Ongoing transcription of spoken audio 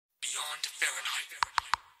Beyond Fahrenheit.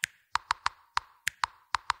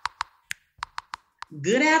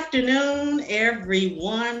 Good afternoon,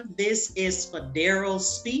 everyone. This is Federal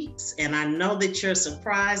Speaks, and I know that you're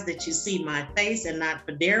surprised that you see my face and not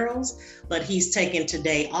Federal's, but he's taking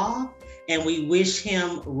today off, and we wish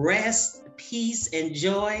him rest, peace, and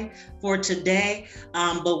joy for today.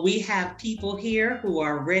 But we have people here who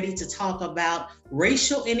are ready to talk about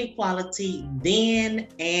racial inequality then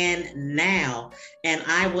and now. And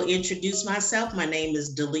I will introduce myself. My name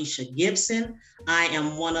is Delisha Gibson. I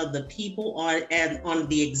am one of the people on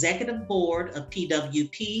the executive board of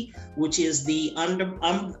PWP, which is the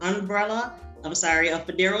umbrella of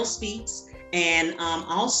Federal Speaks. And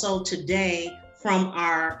also today, from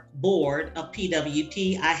our board of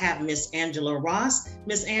PWP, I have Miss Angela Ross.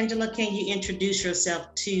 Miss Angela, can you introduce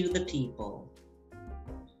yourself to the people?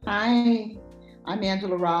 Hi, I'm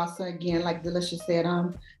Angela Ross. Again, like Delisha said,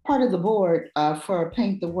 I'm part of the board for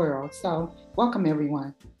Paint the World. So welcome,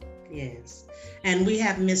 everyone. Yes. And we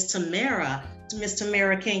have Miss Tamara. Miss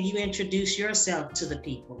Tamara, can you introduce yourself to the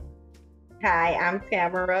people? Hi, I'm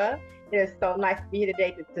Tamara. It is so nice to be here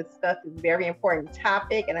today to discuss this very important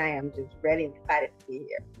topic, and I am just ready and excited to be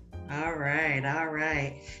here. All right, all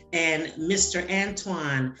right. And Mr.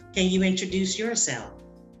 Antwan, can you introduce yourself?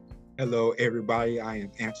 Hello, everybody. I am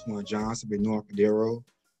Antwan Johnson, been knowing Federal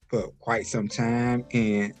for quite some time,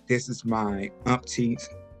 and this is my umpteenth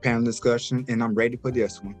panel discussion, and I'm ready for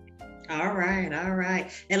this one. All right, all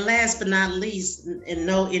right. And last but not least, and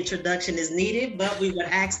no introduction is needed, but we would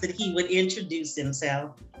ask that he would introduce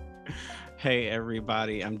himself. Hey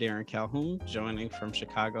everybody, I'm Darren Calhoun, joining from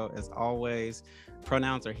Chicago as always.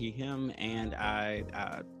 Pronouns are he, him, and I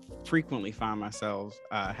frequently find myself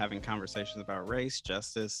having conversations about race,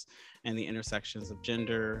 justice, and the intersections of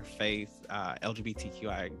gender, faith,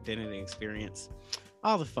 LGBTQI identity experience,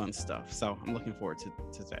 all the fun stuff. So I'm looking forward to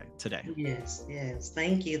today. Yes, yes.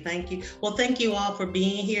 Thank you. Thank you. Well, thank you all for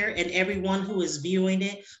being here, and everyone who is viewing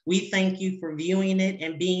it. We thank you for viewing it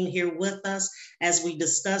and being here with us as we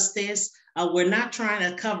discuss this. We're not trying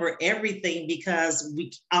to cover everything because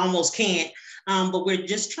we almost can't, but we're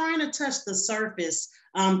just trying to touch the surface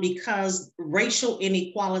because racial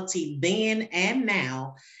inequality then and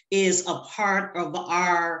now is a part of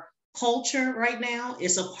our culture right now.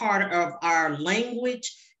 It's a part of our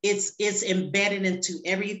language. It's embedded into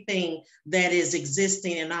everything that is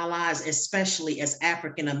existing in our lives, especially as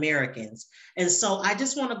African Americans. And so I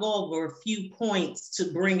just want to go over a few points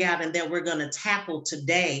to bring out and that we're going to tackle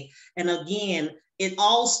today. And again, it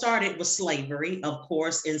all started with slavery, of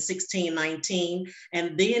course, in 1619.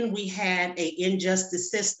 And then we had an injustice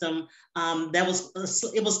system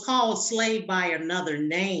it was called slave by another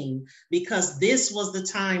name, because this was the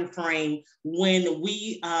time frame when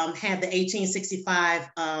we had the 1865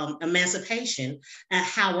 emancipation.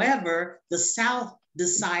 However, the South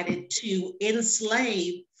decided to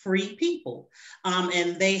enslave free people.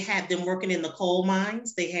 And they had them working in the coal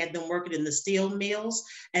mines, they had them working in the steel mills.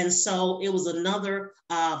 And so it was another,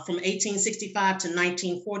 from 1865 to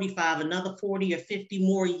 1945, another 40 or 50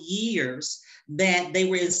 more years that they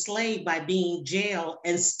were enslaved by being jailed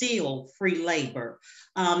and still free labor.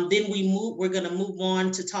 Then we're gonna move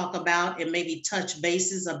on to talk about and maybe touch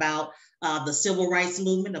bases about the civil rights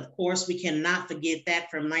movement. Of course, we cannot forget that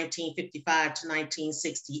from 1955 to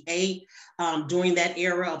 1968. During that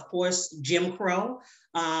era, of course, Jim Crow,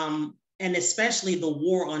 and especially the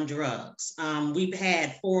war on drugs. We've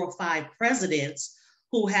had 4 or 5 presidents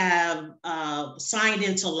who have signed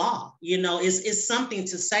into law. You know, it's something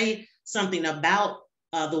to say something about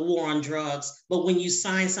the war on drugs, but when you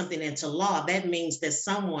sign something into law, that means that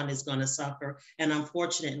someone is going to suffer. And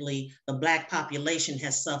unfortunately, the Black population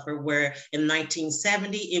has suffered, where in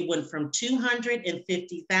 1970, it went from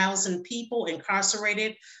 250,000 people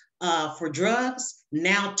incarcerated for drugs,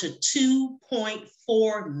 now to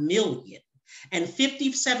 2.4 million. And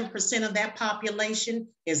 57% of that population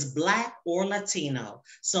is Black or Latino.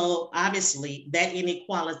 So obviously that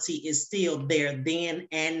inequality is still there then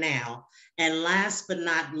and now. And last but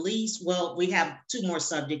not least, well, we have 2 more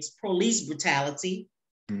subjects: police brutality.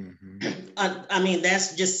 I mean,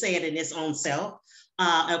 that's just said in its own self.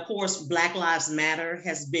 Of course, Black Lives Matter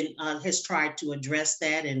has tried to address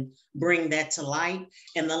that and bring that to light.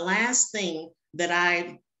 And the last thing that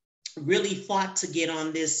I really fought to get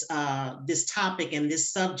on this topic and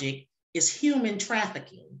this subject is human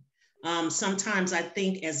trafficking. Sometimes I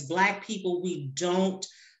think as Black people, we don't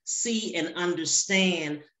see and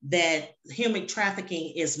understand that human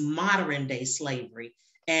trafficking is modern day slavery,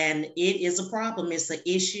 and it is a problem. It's an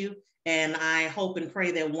issue, and I hope and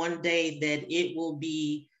pray that one day that it will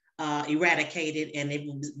be eradicated and it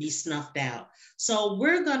will be snuffed out. So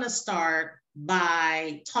we're going to start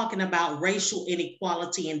by talking about racial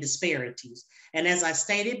inequality and disparities. And as I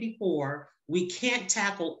stated before, we can't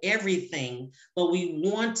tackle everything, but we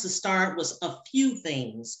want to start with a few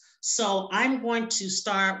things. So I'm going to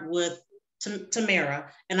start with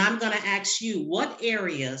Tamara, and I'm going to ask you what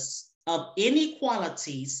areas of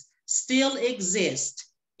inequalities still exist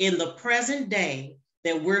in the present day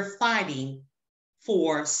that we're fighting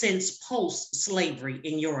for since post-slavery,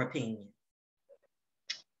 in your opinion?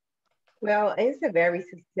 Well, it's a very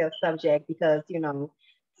sensitive subject because, you know,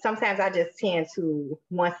 sometimes I just tend to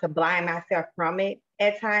want to blind myself from it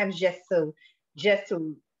at times just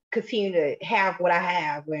to continue to have what I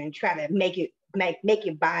have and try to make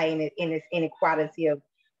it by in this inequality of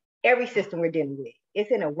every system we're dealing with.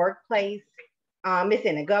 It's in a workplace, it's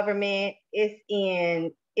in the government, it's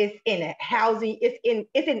in a housing, it's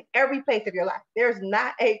in every place of your life. There's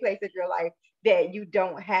not a place of your life that you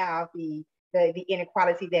don't have the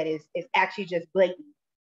inequality that is actually just blatant.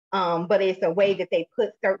 But it's a way that they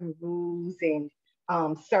put certain rules and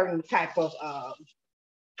certain type of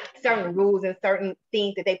certain rules and certain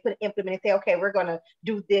things that they implement and say, okay, we're going to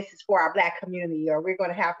do this for our Black community, or we're going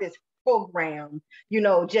to have this program, you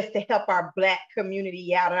know, just to help our Black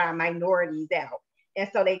community out and our minorities out. And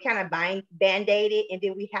so they kind of band-aid it, and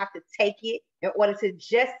then we have to take it in order to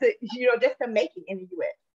just to make it in the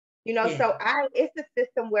U.S. You know, yeah. So it's a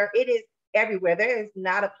system where it is everywhere. There is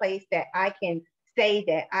not a place that I can say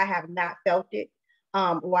that I have not felt it,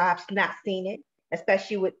 or I've not seen it,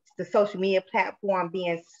 especially with the social media platform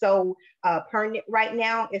being so pertinent right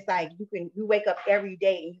now. It's like you wake up every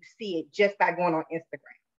day and you see it just by going on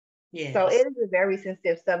Instagram. Yes. So it is a very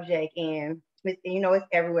sensitive subject, and it's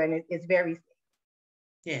everywhere, and it's very.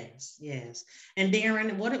 Yes, yes. And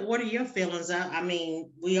Darren, what are your feelings? I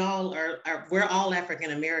mean, we're all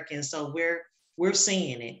African Americans, so we're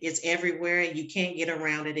seeing it. It's everywhere. You can't get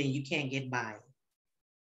around it, and you can't get by it.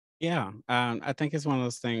 Yeah, I think it's one of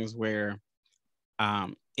those things where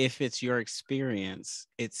if it's your experience,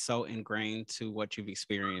 it's so ingrained to what you've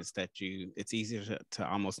experienced that it's easy to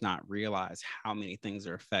almost not realize how many things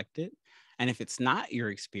are affected. And if it's not your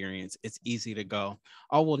experience, it's easy to go,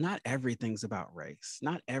 oh, well, not everything's about race.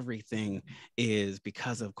 Not everything is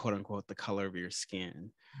because of, quote unquote, the color of your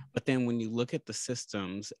skin. But then when you look at the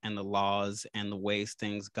systems and the laws and the ways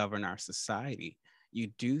things govern our society, you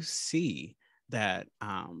do see that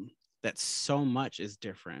that so much is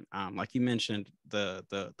different. Like you mentioned,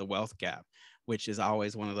 the wealth gap, which is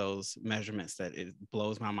always one of those measurements that it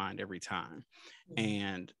blows my mind every time. Mm-hmm.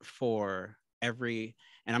 And for every,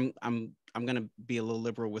 and I'm going to be a little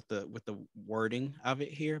liberal with the wording of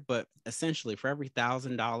it here, but essentially for every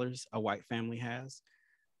 $1,000 a white family has,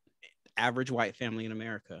 average white family in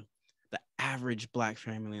America, the average Black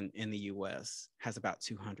family in the US has about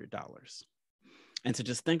 $200. And to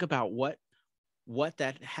just think about what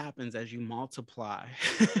that happens as you multiply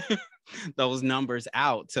those numbers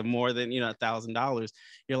out to more than $1,000,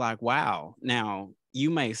 you're like, wow. Now you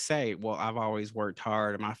may say, well, I've always worked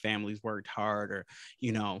hard, or my family's worked hard, or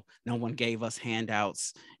no one gave us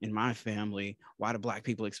handouts in my family. Why do Black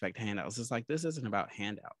people expect handouts? It's like, this isn't about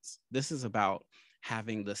handouts. This is about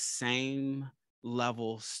having the same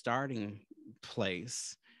level starting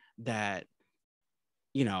place that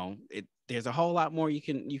there's a whole lot more you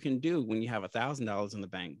can do when you have $1,000 in the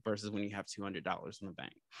bank versus when you have $200 in the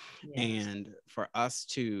bank. Yes. And for us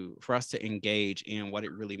to engage in what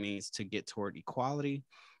it really means to get toward equality,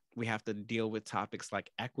 we have to deal with topics like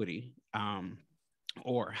equity,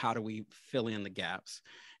 or how do we fill in the gaps?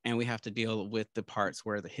 And we have to deal with the parts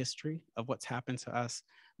where the history of what's happened to us,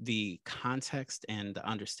 the context and the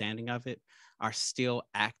understanding of it are still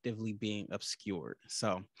actively being obscured.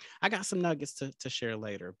 So I got some nuggets to share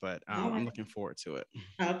later, but I'm looking forward to it.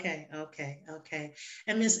 Okay.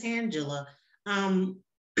 And Miss Angela, in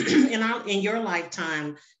your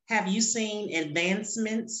lifetime, have you seen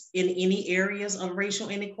advancements in any areas of racial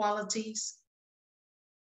inequalities?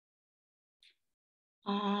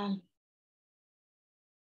 I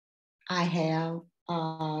have,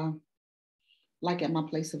 like at my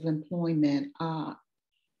place of employment,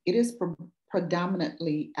 it is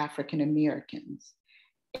predominantly African Americans,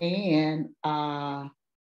 and I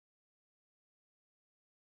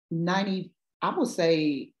would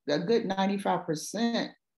say a good 95%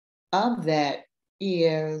 of that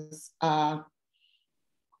is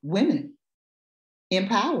women in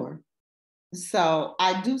power. So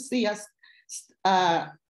I do see us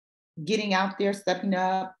getting out there, stepping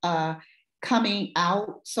up, coming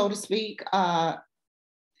out, so to speak. Not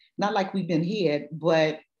like we've been hid,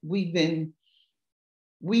 but we've been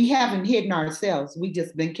we haven't hidden ourselves. We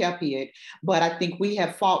just been kept hid. But I think we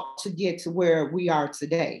have fought to get to where we are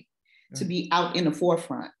today, to be out in the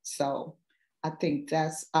forefront. So I think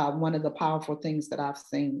that's one of the powerful things that I've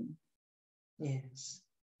seen. Yes.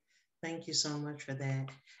 Thank you so much for that.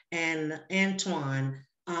 And Antwan,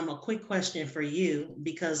 a quick question for you,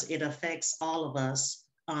 because it affects all of us.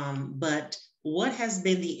 But what has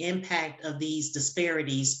been the impact of these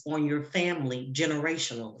disparities on your family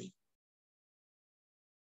generationally?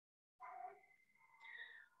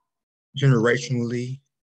 Generationally,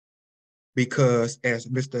 because as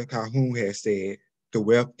Mr. Calhoun has said, the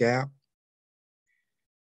wealth gap,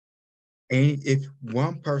 and if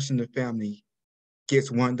one person in the family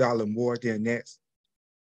gets $1 more than next,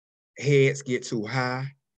 heads get too high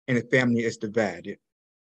and the family is divided.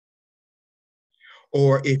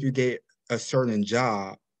 Or if you get a certain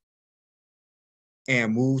job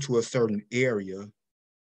and move to a certain area,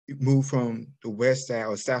 you move from the west side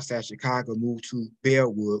or south side of Chicago, move to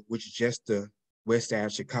Bellwood, which is just the west side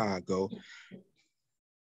of Chicago,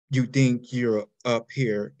 you think you're up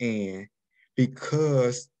here. And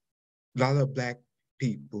because a lot of Black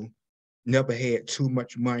people never had too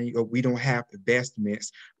much money, or we don't have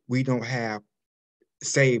investments, we don't have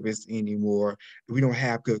savings anymore, we don't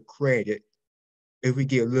have good credit, if we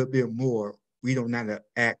get a little bit more, we don't know how to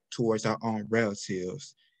act towards our own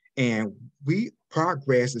relatives. And we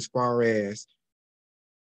progress as far as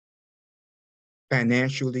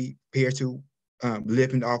financially compared to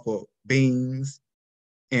living off of beans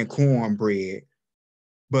and cornbread.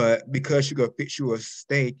 But because you go fix you a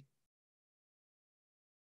steak,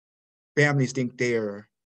 families think they're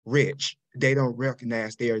rich. They don't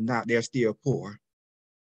recognize they're not, they're still poor.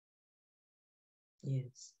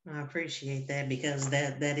 Yes, I appreciate that, because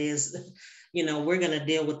that is, we're going to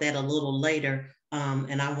deal with that a little later.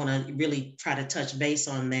 And I want to really try to touch base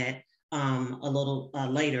on that a little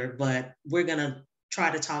later, but we're going to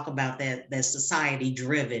try to talk about that society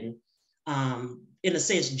driven, in a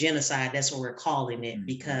sense, genocide. That's what we're calling it,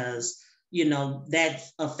 because,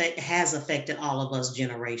 that has affected all of us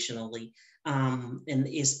generationally. And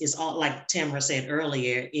it's all, like Tamara said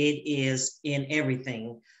earlier, it is in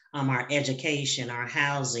everything. Our education, our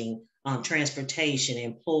housing, transportation,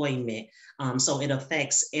 employment. So it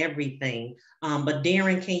affects everything. But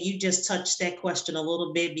Darren, can you just touch that question a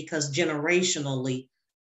little bit? Because generationally,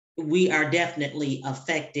 we are definitely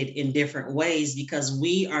affected in different ways, because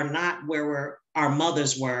we are not where our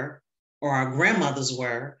mothers were or our grandmothers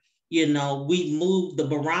were. We moved the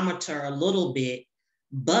barometer a little bit,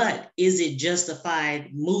 but is it justified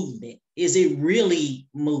movement? Is it really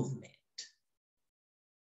movement?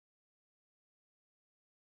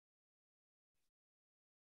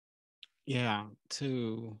 Yeah,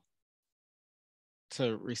 to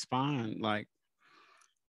respond, like,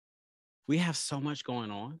 we have so much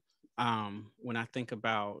going on. When I think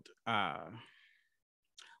about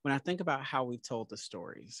how we told the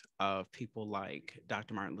stories of people like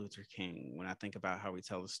Dr. Martin Luther King, when I think about how we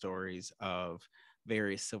tell the stories of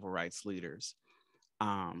various civil rights leaders,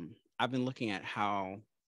 I've been looking at how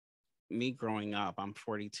me growing up, I'm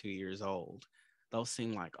 42 years old. Those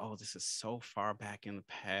seem like, oh, this is so far back in the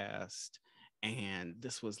past. And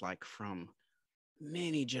this was like from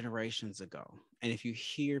many generations ago. And if you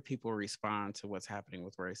hear people respond to what's happening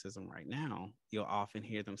with racism right now, you'll often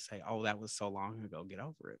hear them say, oh, that was so long ago, get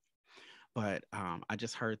over it. But I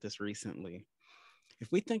just heard this recently.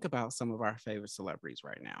 If we think about some of our favorite celebrities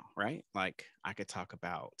right now, right? Like, I could talk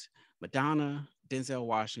about Madonna, Denzel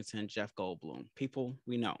Washington, Jeff Goldblum, people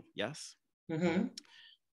we know, yes? Mm-hmm.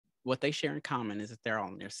 What they share in common is that they're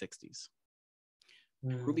all in their 60s.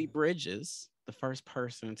 Ruby Bridges, the first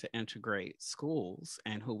person to integrate schools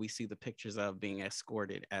and who we see the pictures of being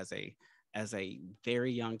escorted as a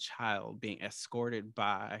very young child, being escorted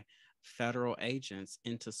by federal agents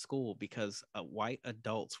into school because white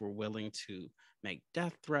adults were willing to make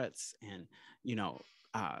death threats and,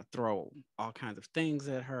 throw all kinds of things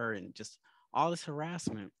at her and just all this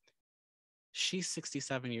harassment. She's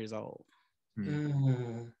 67 years old.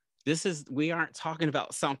 We aren't talking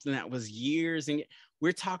about something that was years, and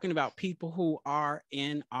we're talking about people who are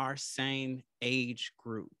in our same age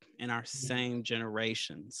group, in our same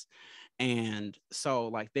generations. And so,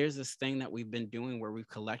 like, there's this thing that we've been doing where we've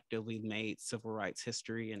collectively made civil rights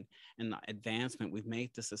history and the advancement. We've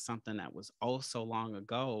made this as something that was oh so long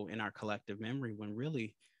ago in our collective memory, when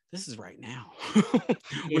really this is right now.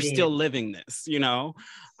 We're still living this,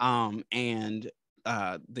 and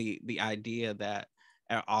the idea that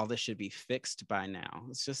all this should be fixed by now.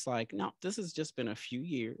 It's just like, no, this has just been a few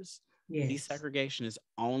years. Yes. Desegregation is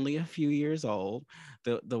only a few years old.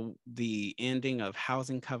 The ending of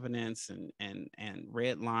housing covenants and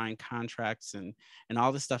red line contracts and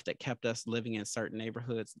all the stuff that kept us living in certain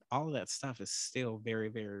neighborhoods, all of that stuff is still very,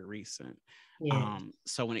 very recent. Yes.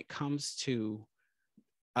 So when it comes to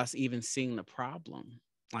us even seeing the problem,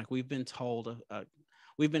 like we've been told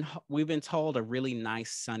we've been told a really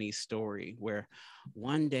nice sunny story where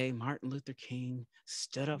one day Martin Luther King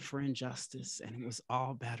stood up for injustice and it was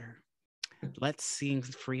all better. Let's sing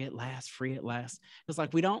free at last, free at last. It's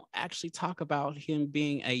like we don't actually talk about him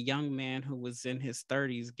being a young man who was in his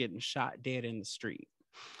 30s getting shot dead in the street.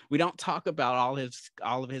 We don't talk about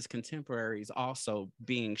all of his contemporaries also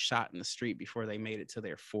being shot in the street before they made it to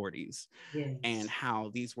their 40s. Yes. And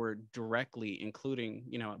how these were directly, including,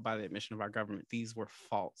 by the admission of our government, these were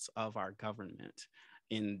faults of our government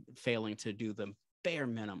in failing to do the bare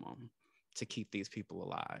minimum to keep these people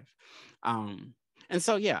alive. And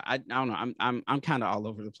so, yeah, I don't know. I'm kind of all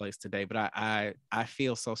over the place today, but I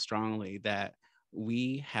feel so strongly that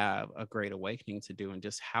we have a great awakening to do in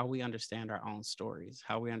just how we understand our own stories,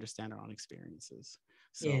 how we understand our own experiences.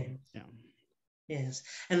 So, yeah. Yes,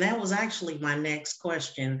 and that was actually my next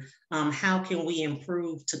question. How can we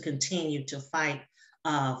improve to continue to fight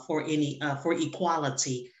for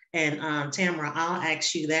equality? And Tamara, I'll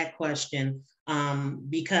ask you that question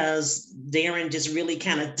because Darren just really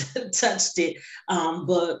kind of touched it.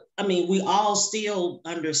 But I mean, we all still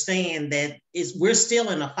understand that we're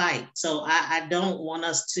still in a fight. So I don't want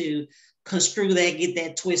us to construe that, get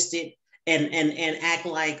that twisted, and act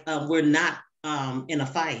like we're not in a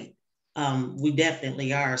fight. We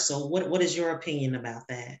definitely are. So what is your opinion about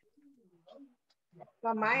that?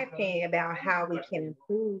 Well, my opinion about how we can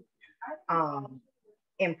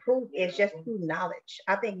improve is just through knowledge.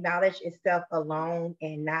 I think knowledge itself alone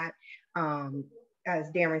and not,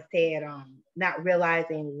 as Darren said, not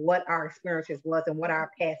realizing what our experiences was and what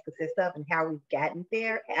our past consists of and how we've gotten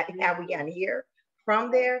there, and how we got here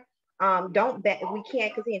from there. We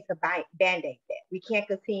can't continue to band-aid that. We can't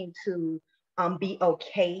continue to be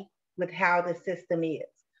okay with how the system is.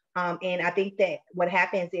 And I think that what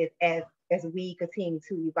happens is as we continue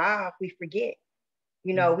to evolve, we forget.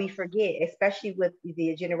 We forget, especially with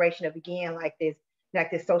the generation of, again, like this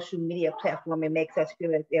social media platform. It makes us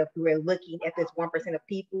feel as if we're looking at this 1% of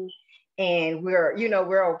people, and we're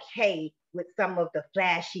okay with some of the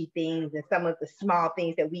flashy things and some of the small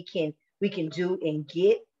things that we can do and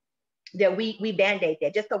get. That we band-aid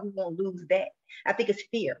that just so we won't lose that. I think it's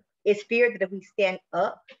fear. It's fear that if we stand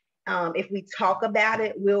up, if we talk about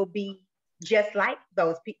it, we'll be just like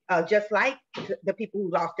those people, just like the people who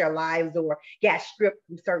lost their lives or got stripped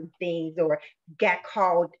from certain things or got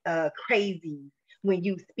called crazy when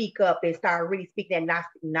you speak up and start really speaking that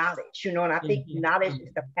knowledge, And I think knowledge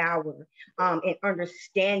is the power, and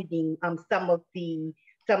understanding some of the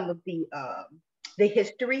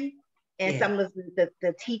history and some of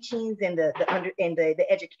the teachings and the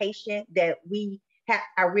education that we're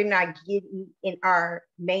not getting in our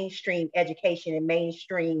mainstream education and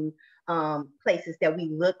mainstream places that we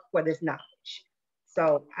look for this knowledge.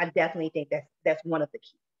 So I definitely think that's one of the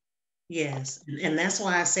keys. Yes, and that's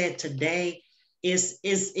why I said today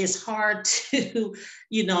is hard to,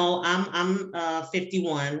 I'm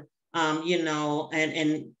 51,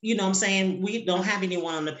 and I'm saying we don't have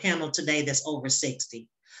anyone on the panel today that's over 60.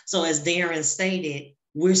 So as Darren stated,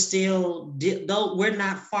 though we're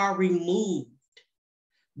not far removed.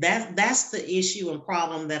 That's the issue and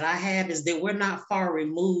problem that I have, is that we're not far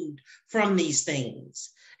removed from these things.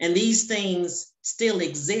 And these things still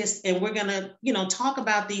exist. And we're gonna, talk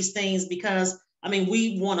about these things because,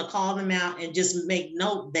 we want to call them out and just make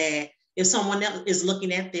note that if someone else is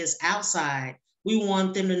looking at this outside, we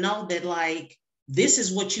want them to know that, like, this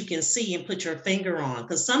is what you can see and put your finger on.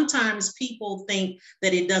 Because sometimes people think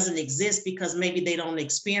that it doesn't exist because maybe they don't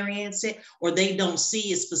experience it or they don't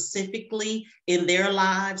see it specifically in their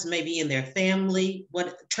lives, maybe in their family,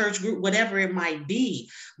 what church group, whatever it might be.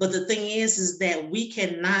 But the thing is that we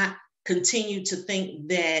cannot continue to think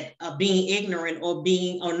that being ignorant or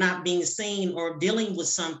not being seen or dealing with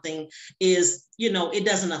something is, it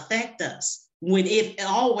doesn't affect us, when it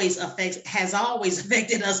has always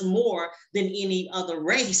affected us more than any other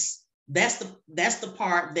race. That's the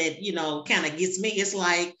part that, kind of gets me. It's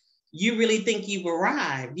like, you really think you've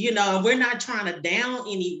arrived, we're not trying to down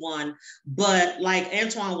anyone, but like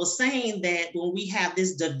Antwan was saying, that when we have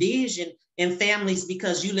this division in families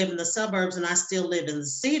because you live in the suburbs and I still live in the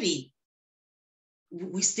city,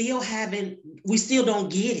 we still don't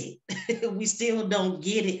get it. We still don't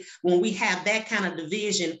get it when we have that kind of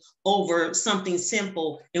division over something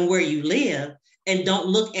simple and where you live. and don't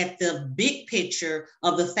look at the big picture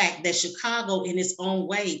of the fact that Chicago in its own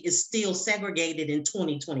way is still segregated in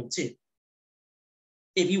 2022.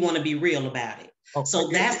 If you want to be real about it. Okay. So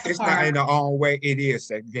that's the it's part. Not in the own way, it is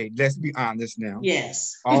segregated. Let's be honest now.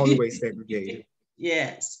 Yes. All the way segregated.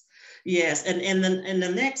 Yes. Yes. And the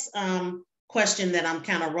next question that I'm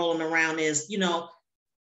kind of rolling around is, you know,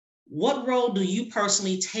 what role do you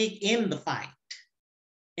personally take in the fight?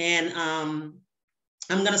 And I'm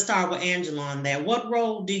going to start with Angela on that. What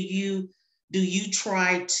role do you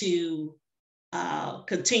try to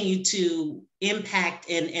continue to impact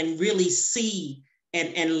and really see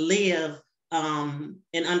and live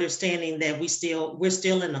in understanding that we're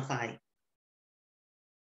still in the fight?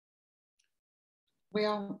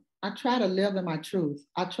 Well, I try to live in my truth.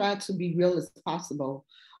 I try to be real as possible.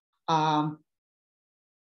 My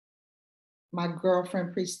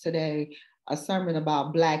girlfriend preached today a sermon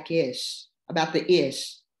about Black-ish, about the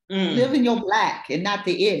ish. Live in your Black and not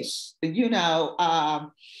the ish. You know,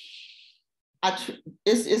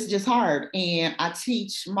 it's just hard. And I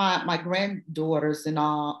teach my granddaughters and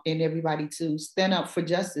everybody to stand up for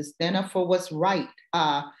justice, stand up for what's right.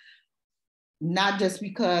 Not just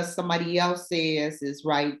because somebody else says is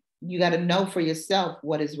right. You got to know for yourself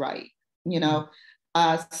what is right. You know,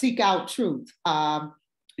 seek out truth.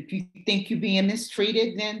 If you think you're being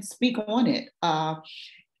mistreated, then speak on it.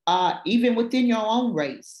 Even within your own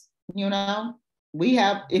race, you know, we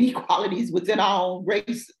have inequalities within our own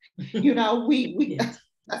race. You know, we yes.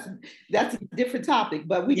 that's a different topic,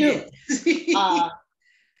 but we do.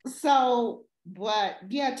 So, but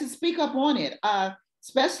yeah, to speak up on it,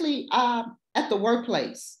 especially at the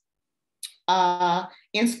workplace,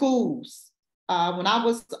 in schools. When I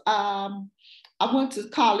went to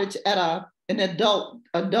college at a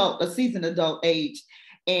seasoned adult age,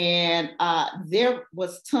 and there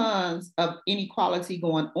was tons of inequality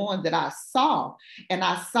going on that I saw. And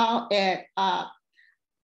I saw at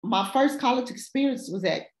my first college experience was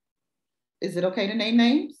at, is it okay to name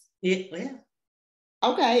names? Yeah.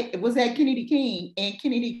 Okay, it was at Kennedy King, and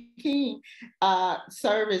Kennedy King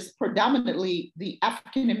serviced predominantly the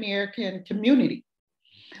African-American community.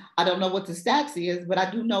 I don't know what the stats is, but I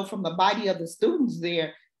do know from the body of the students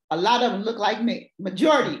there, a lot of them look like me.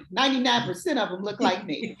 Majority, 99% of them look like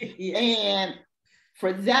me. Yes. And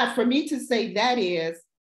for me to say that is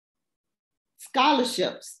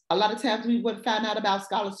scholarships. A lot of times we would find out about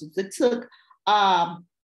scholarships. It took a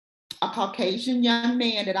Caucasian young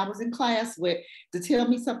man that I was in class with to tell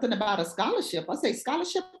me something about a scholarship. I say,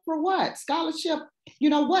 scholarship for what? Scholarship, you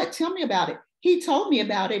know what? Tell me about it. He told me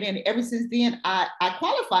about it, and ever since then, I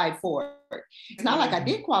qualified for it. It's not like I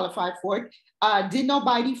did qualify for it. Did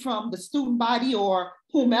nobody from the student body or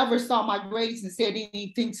whomever saw my grades and said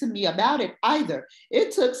anything to me about it either.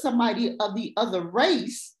 It took somebody of the other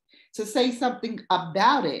race to say something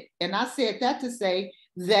about it. And I said that to say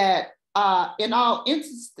that in all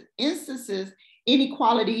instances,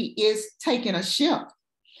 inequality is taking a shift.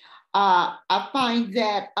 I find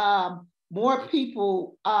that more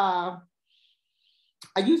people,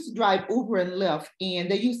 I used to drive Uber and Lyft,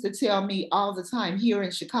 and they used to tell me all the time here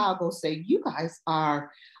in Chicago, say, you guys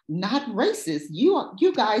are not racist.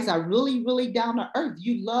 You guys are really, really down to earth.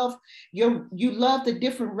 You love the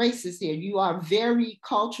different races here. You are very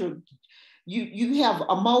cultured. You have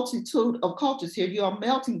a multitude of cultures here. You're a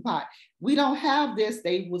melting pot. We don't have this,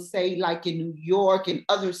 they would say, like in New York and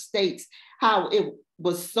other states, how it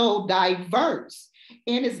was so diverse.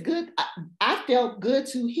 And it's good. I felt good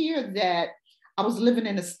to hear that I was living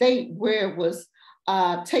in a state where it was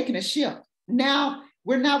taking a shift. Now,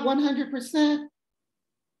 we're not 100%,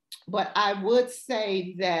 but I would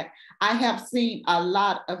say that I have seen a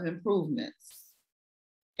lot of improvements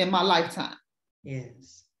in my lifetime.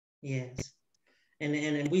 Yes, yes.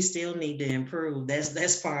 And we still need to improve.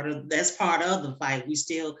 That's part of the fight. We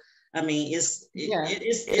still, I mean, it's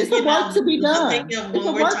a work to be done.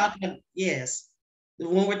 When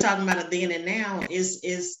we're talking about a then and now,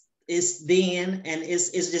 it's then and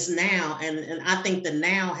it's just now, and I think the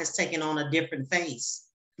now has taken on a different face,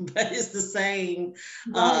 but it's the same,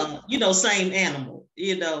 same animal,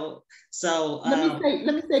 So let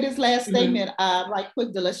me say this last statement right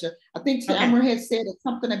quick, Delisha. I think Tamara had said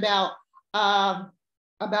something about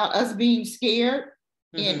us being scared,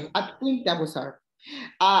 and I think that was her.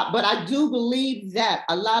 But I do believe that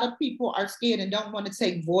a lot of people are scared and don't want to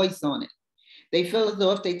take voice on it. They feel as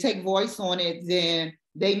though if they take voice on it, then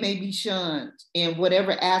they may be shunned in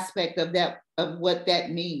whatever aspect of what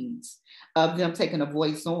that means, of them taking a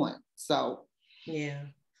voice on. So yeah.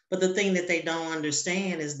 But the thing that they don't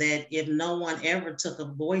understand is that if no one ever took a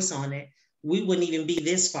voice on it, we wouldn't even be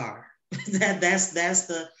this far. That's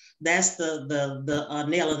that's the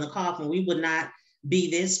nail in the coffin. We would not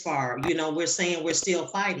be this far. You know, we're saying we're still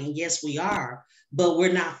fighting. Yes, we are, but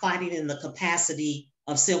we're not fighting in the capacity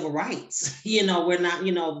of civil rights. You know, we're not,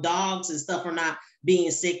 you know, dogs and stuff are not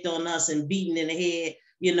being sicked on us and beaten in the head,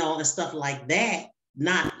 you know, and stuff like that.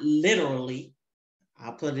 Not literally.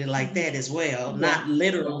 I'll put it like that as well. Not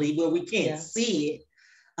literally where we can't see it.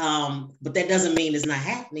 But that doesn't mean it's not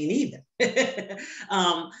happening either.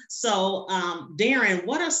 Darren,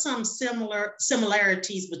 what are some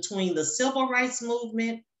similarities between the civil rights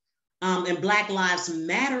movement and Black Lives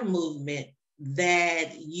Matter movement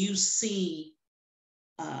that you see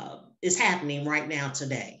is happening right now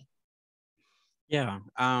today? Yeah,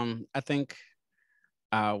 I think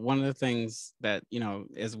one of the things that, you know,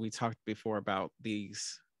 as we talked before about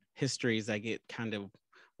these histories that get kind of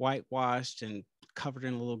whitewashed and covered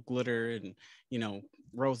in a little glitter and, you know,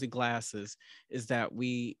 rosy glasses, is that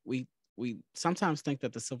we sometimes think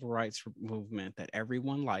that the civil rights movement, that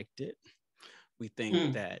everyone liked it. We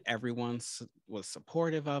think that everyone was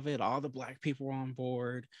supportive of it. All the Black people were on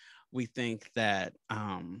board. We think that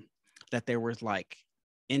that there was like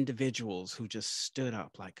individuals who just stood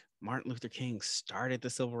up, like Martin Luther King started the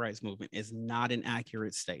civil rights movement, is not an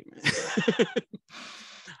accurate statement.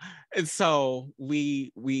 And so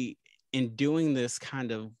we in doing this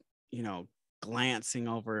kind of, you know, glancing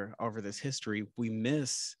over this history, we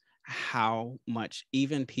miss how much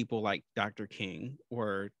even people like Dr. King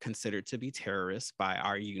were considered to be terrorists by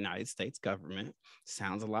our United States government.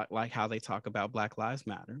 Sounds a lot like how they talk about Black Lives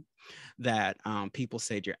Matter, that people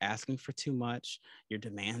said you're asking for too much, your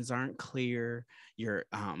demands aren't clear, you're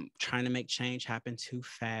trying to make change happen too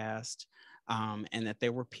fast, and that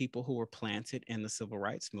there were people who were planted in the civil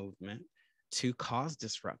rights movement to cause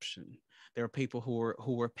disruption. There were people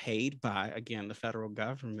who were paid by, again, the federal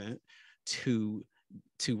government to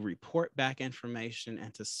report back information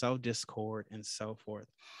and to sow discord and so forth.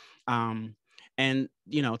 And,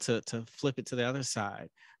 you know, to flip it to the other side,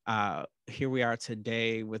 here we are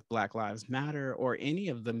today with Black Lives Matter, or any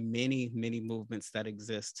of the many movements that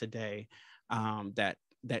exist today, that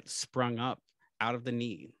sprung up out of the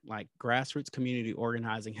need. Like grassroots community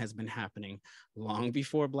organizing has been happening long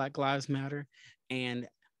before Black Lives Matter. And,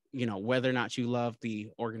 you know, whether or not you love the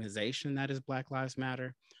organization that is Black Lives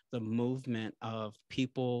Matter, the movement of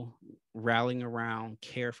people rallying around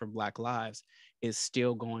care for Black lives is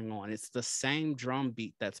still going on. It's the same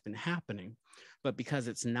drumbeat that's been happening, but because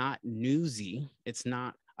it's not newsy, it's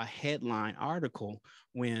not a headline article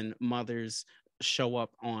when mothers show up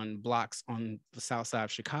on blocks on the south side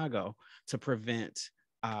of Chicago to prevent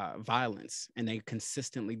violence, and they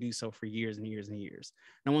consistently do so for years and years and years.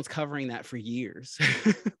 No one's covering that for years.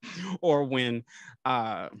 Or when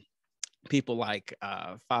people like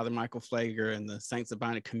Father Michael Flager and the Saints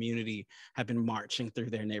Sabina community have been marching through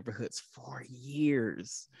their neighborhoods for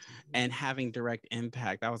years and having direct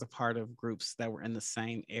impact. I was a part of groups that were in the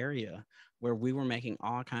same area where we were making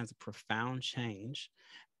all kinds of profound change,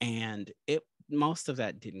 and most of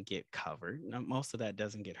that didn't get covered. Most of that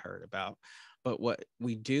doesn't get heard about. But what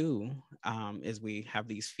we do is we have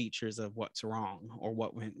these features of what's wrong, or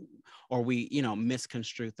what went, or we, you know,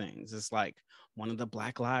 misconstrue things. It's like one of the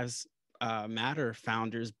Black Lives Matter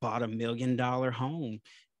founders bought $1 million home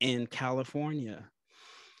in California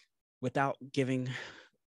without giving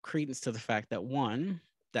credence to the fact that, one,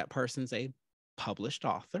 that person's a published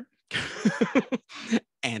author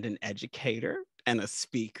and an educator and a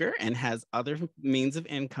speaker and has other means of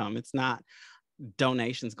income. It's not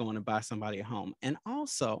donations going to buy somebody a home. And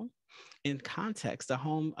also, in context,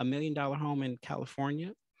 $1 million home in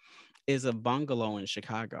California is a bungalow in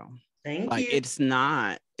Chicago. Thank you.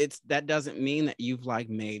 That doesn't mean that you've like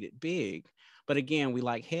made it big. But again, we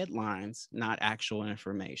like headlines, not actual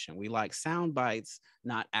information. We like sound bites,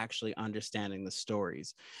 not actually understanding the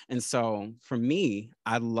stories. And so for me,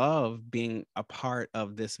 I love being a part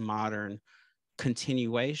of this modern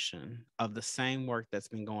continuation of the same work that's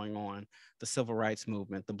been going on, the civil rights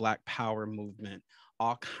movement, the Black Power movement,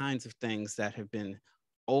 all kinds of things that have been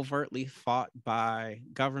overtly fought by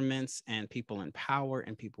governments and people in power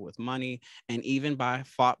and people with money, and even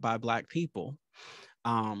fought by Black people.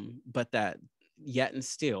 But that yet and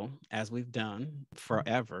still, as we've done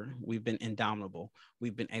forever, we've been indomitable.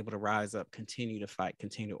 We've been able to rise up, continue to fight,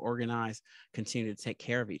 continue to organize, continue to take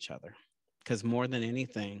care of each other. Because more than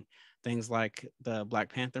anything, things like the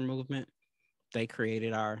Black Panther movement, they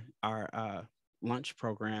created our lunch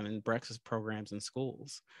program and breakfast programs in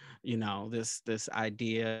schools. You know, this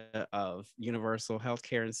idea of universal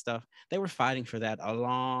healthcare and stuff, they were fighting for that a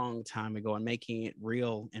long time ago and making it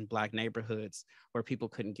real in Black neighborhoods where people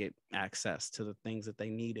couldn't get access to the things that they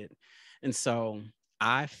needed. And so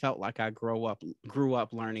I felt like I grew up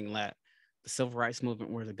learning that the civil rights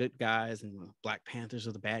movement were the good guys and the Black Panthers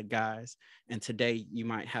were the bad guys. And today you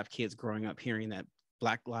might have kids growing up hearing that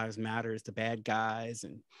Black Lives Matter is the bad guys.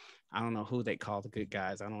 And I don't know who they call the good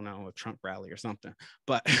guys. I don't know, a Trump rally or something,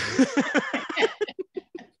 but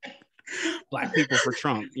Black people for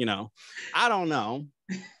Trump, you know, I don't know.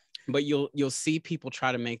 But you'll see people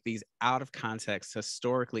try to make these out of context,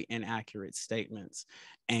 historically inaccurate statements.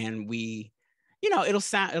 And we, you know, it'll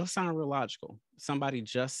sound real logical. Somebody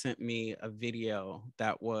just sent me a video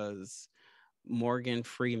that was Morgan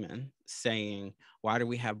Freeman saying, "Why do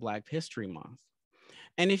we have Black History Month?"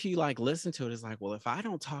 And if you like listen to it, it's like, well, if I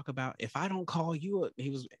don't call you he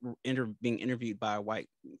was being interviewed by a white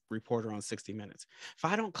reporter on 60 Minutes. If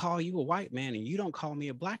I don't call you a white man and you don't call me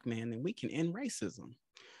a Black man, then we can end racism.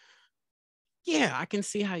 Yeah, I can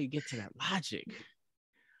see how you get to that logic.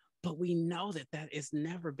 But we know that it's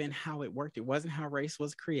never been how it worked. It wasn't how race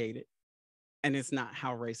was created. And it's not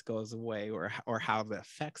how race goes away or how the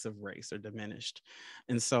effects of race are diminished.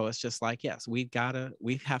 And so it's just like, yes, we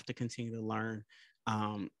have to continue to learn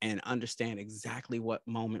and understand exactly what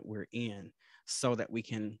moment we're in so that we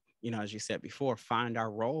can, you know, as you said before, find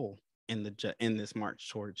our role in this march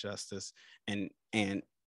toward justice and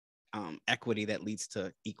equity that leads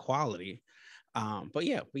to equality. But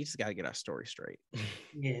yeah, we just got to get our story straight.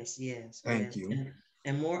 Yes. Thank you.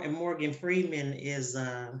 And Morgan Freeman is,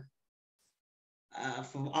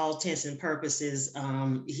 for all intents and purposes,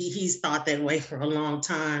 he's thought that way for a long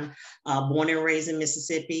time. Born and raised in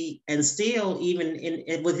Mississippi, and still,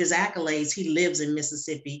 even with his accolades, he lives in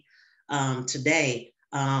Mississippi today.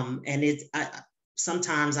 And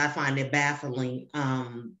sometimes I find it baffling,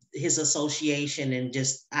 his association and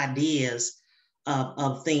just ideas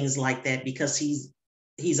of things like that, because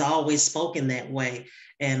he's always spoken that way.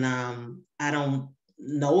 And I don't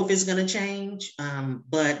know if it's going to change,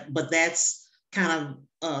 but that's kind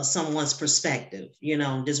of someone's perspective, you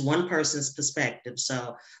know, just one person's perspective.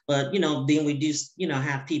 So, but, you know, then we do, you know,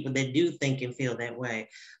 have people that do think and feel that way.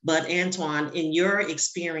 But Antwan, in your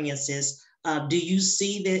experiences, do you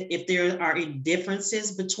see that if there are any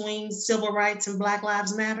differences between civil rights and Black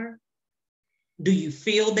Lives Matter? Do you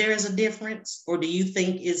feel there is a difference, or do you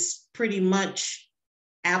think it's pretty much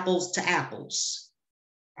apples to apples?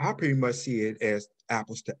 I pretty much see it as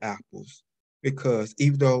apples to apples, because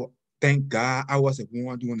even though, thank God, I wasn't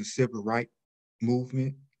born during the civil rights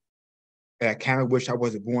movement, and I kind of wish I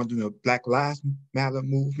wasn't born during the Black Lives Matter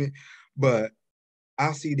movement, but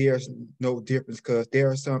I see there's no difference, because there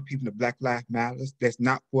are some people in the Black Lives Matter that's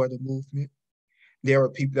not for the movement. There are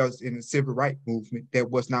people that was in the civil rights movement that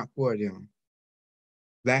was not for them.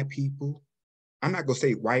 Black people, I'm not gonna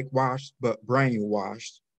say whitewashed, but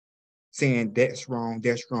brainwashed, saying that's wrong,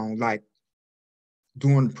 like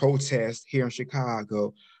during protests here in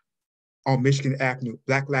Chicago on Michigan Avenue,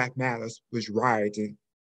 Black Lives Matter was rioting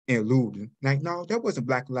and looting. Like, no, that wasn't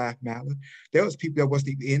Black Lives Matter. There was people that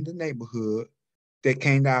wasn't even in the neighborhood that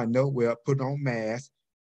came out of nowhere, put on masks,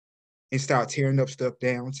 and started tearing up stuff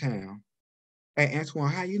downtown. Hey, Antwan,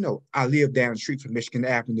 how you know? I live down the street from Michigan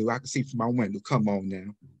Avenue. I can see from my window. Come on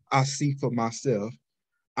now. I see for myself.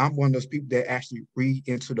 I'm one of those people that actually read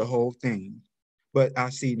into the whole thing, but I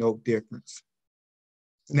see no difference.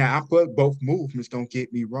 Now, I put both movements, don't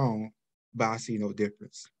get me wrong, but I see no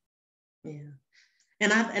difference. Yeah.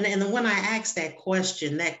 And when I ask that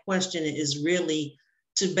question is really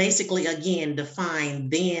to basically, again, define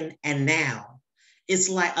then and now. It's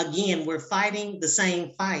like, again, we're fighting the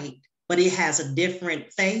same fight, but it has a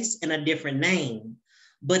different face and a different name,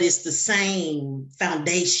 but it's the same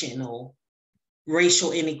foundational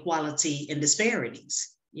racial inequality and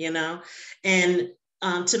disparities, you know? And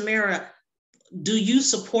Tamara, do you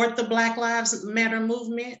support the Black Lives Matter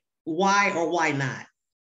movement? Why or why not?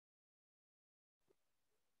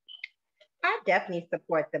 I definitely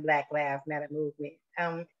support the Black Lives Matter movement.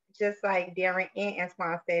 Just like Darren and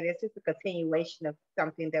Antwan said, it's just a continuation of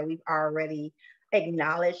something that we've already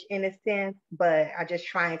acknowledged in a sense, but I'm just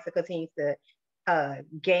trying to continue to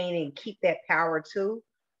gain and keep that power too.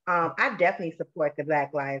 I definitely support the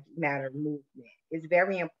Black Lives Matter movement. It's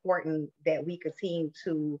very important that we continue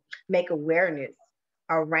to make awareness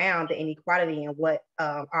around the inequality and what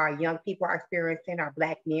our young people are experiencing, our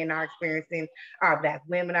Black men are experiencing, our Black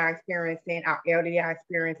women are experiencing, our elderly are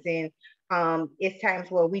experiencing. It's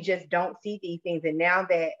times where we just don't see these things. And now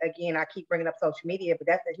that, again, I keep bringing up social media, but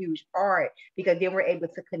that's a huge part, because then we're able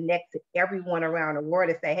to connect to everyone around the world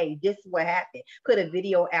and say, hey, this is what happened. Put a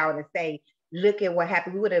video out and say, look at what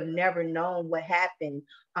happened. We would have never known what happened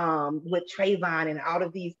with Trayvon and all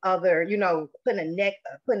of these other, you know, putting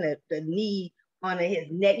the knee his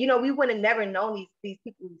neck. You know, we would have never known these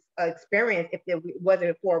people's experience if it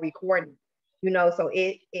wasn't for a recording. You know, so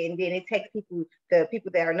and then it takes the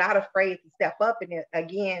people that are not afraid to step up. And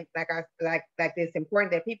again, like it's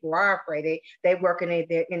important that people are afraid. They working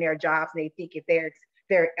in their jobs, and they think if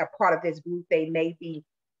they're a part of this group, they may be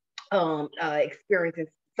experiencing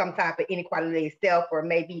some type of inequality themselves, or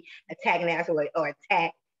maybe antagonized or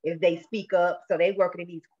attacked if they speak up. So they working in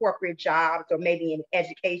these corporate jobs, or maybe in the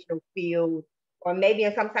educational field, or maybe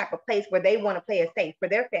in some type of place where they want to play it safe for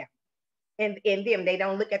their family. And them, they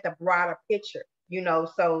don't look at the broader picture, you know.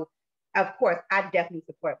 So of course, I definitely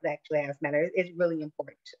support Black Lives Matter. It's really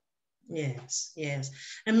important. Yes, yes.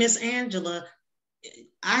 And Miss Angela,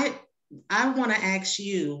 I want to ask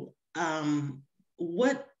you,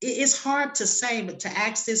 what it's hard to say, but to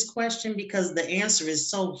ask this question because the answer is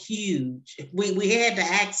so huge. We had to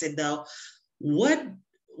ask it though. What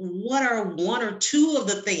are one or two of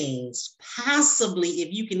the things, possibly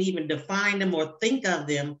if you can even define them or think of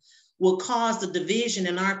them, will cause the division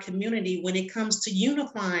in our community when it comes to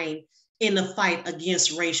unifying in the fight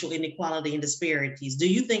against racial inequality and disparities? Do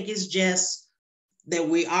you think it's just that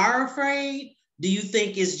we are afraid? Do you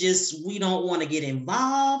think it's just we don't want to get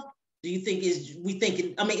involved? Do you think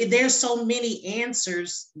I mean, there's so many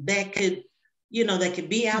answers that could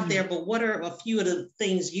be out there, but what are a few of the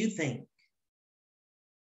things you think?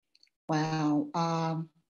 Wow.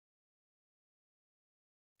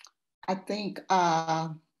 I think,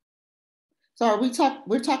 so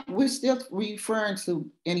we're still referring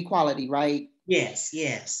to inequality, right? Yes,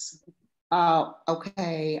 yes.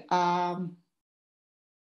 Okay.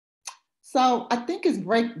 So I think it's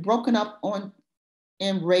broken up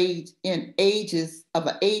in ages of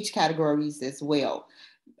age categories as well.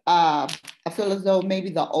 I feel as though maybe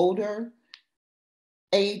the older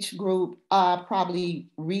age group probably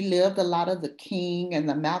relived a lot of the King and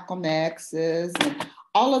the Malcolm X's and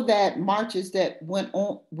all of that marches that went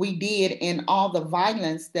on, we did, and all the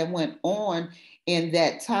violence that went on in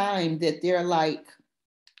that time, that they're like,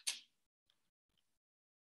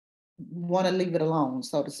 want to leave it alone,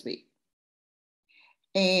 so to speak.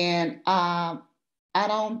 And I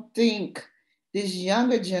don't think this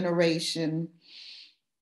younger generation,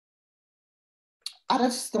 I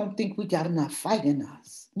just don't think we got enough fight in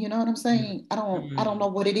us. You know what I'm saying? I don't know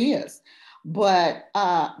what it is, but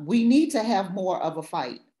we need to have more of a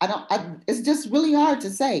fight. It's just really hard to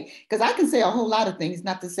say, because I can say a whole lot of things,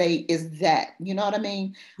 not to say is that, you know what I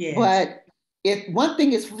mean? Yes. But one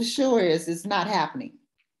thing is for sure is it's not happening.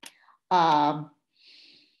 I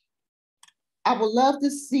would love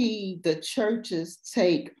to see the churches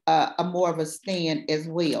take a more of a stand as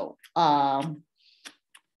well,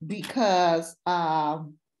 because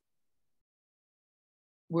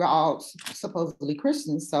we're all supposedly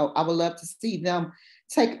Christians. So I would love to see them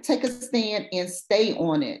take a stand and stay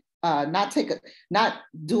on it. Not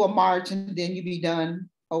do a march and then you be done.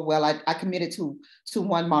 Oh, well, I committed to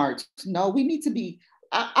one march. No, we need to be,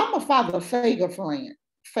 I'm a Father Fager fan,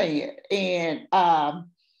 and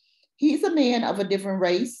he's a man of a different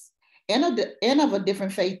race and of a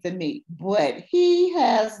different faith than me, but he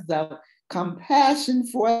has the compassion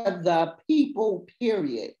for the people,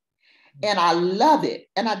 period. And I love it.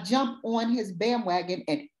 And I jump on his bandwagon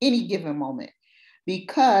at any given moment,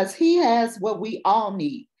 because he has what we all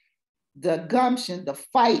need: the gumption, the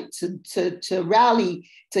fight to rally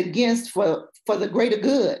against for the greater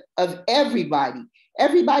good of everybody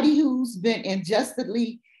who's been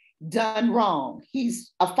unjustly done wrong.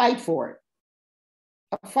 He's a fight for it.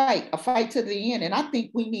 A fight to the end. And I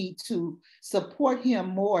think we need to support him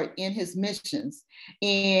more in his missions.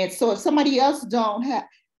 And so if somebody else don't have,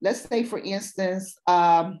 let's say for instance,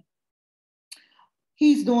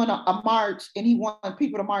 he's doing a march and he wants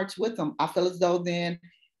people to march with him, I feel as though then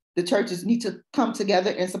the churches need to come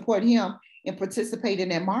together and support him and participate in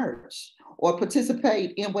that march, or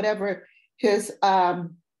participate in whatever his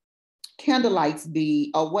candlelights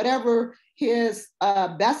be, or whatever his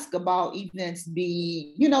basketball events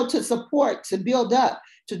be, to support, to build up,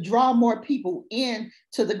 to draw more people in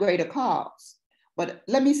to the greater cause. But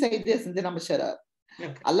let me say this, and then I'm gonna shut up.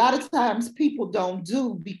 Okay. A lot of times people don't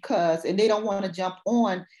do because, and they don't want to jump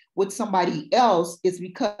on with somebody else, it's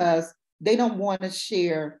because they don't want to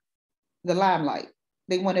share the limelight.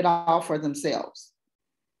 They want it all for themselves.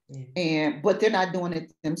 But they're not doing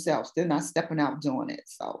it themselves. They're not stepping out doing it.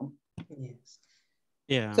 So yes.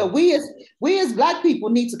 Yeah. So we as Black people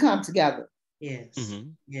need to come together. Yes. Mm-hmm.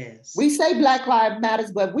 Yes. We say Black Lives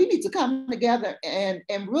Matters, but we need to come together and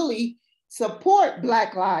really support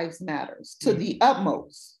Black Lives Matters to the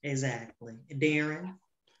utmost. Exactly. Darren?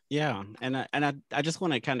 Yeah, and I just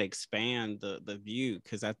want to kind of expand the view,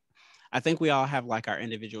 because I think we all have like our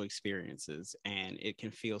individual experiences, and it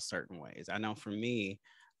can feel certain ways. I know for me,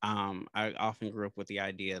 I often grew up with the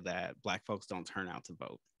idea that Black folks don't turn out to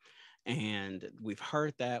vote. And we've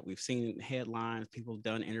heard that, we've seen headlines, people have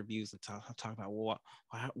done interviews and talk about, well,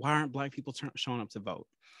 why aren't Black people showing up to vote?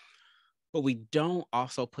 But we don't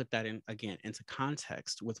also put that in, again, into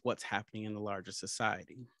context with what's happening in the larger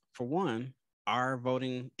society. For one, our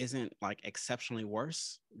voting isn't like exceptionally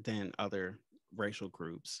worse than other racial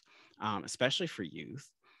groups, especially for youth.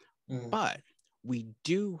 But we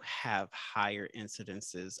do have higher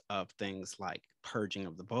incidences of things like purging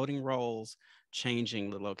of the voting rolls, changing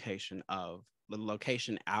the location,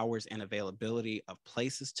 hours, and availability of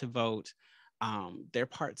places to vote. There are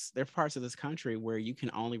parts of this country where you can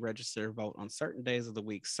only register to vote on certain days of the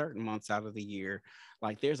week, certain months out of the year.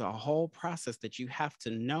 Like there's a whole process that you have to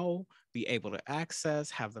know, be able to access,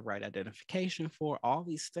 have the right identification for, all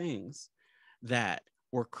these things that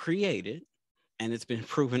were created, and it's been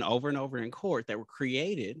proven over and over in court, that were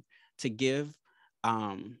created to give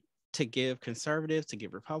conservatives, to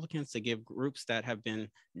give Republicans, to give groups that have been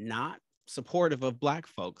not supportive of Black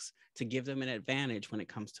folks, to give them an advantage when it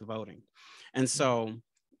comes to voting. And so,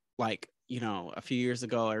 like, you know, a few years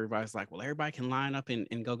ago, everybody's like, well, everybody can line up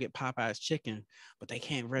and go get Popeye's chicken, but they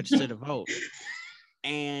can't register to vote.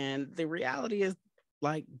 And the reality is,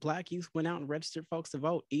 like, Black youth went out and registered folks to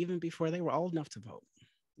vote even before they were old enough to vote.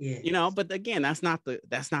 Yes. You know, but again, that's not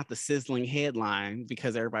the sizzling headline,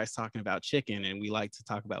 because everybody's talking about chicken and we like to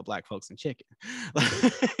talk about Black folks and chicken.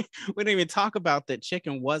 We don't even talk about that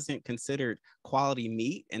chicken wasn't considered quality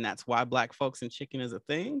meat, and that's why Black folks and chicken is a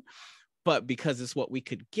thing. But because it's what we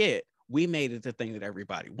could get, we made it the thing that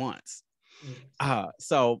everybody wants. Yes.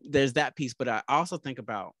 So there's that piece. But I also think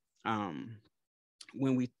about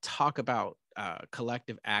when we talk about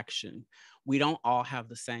collective action, we don't all have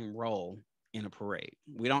the same role in a parade.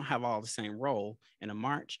 We don't have all the same role in a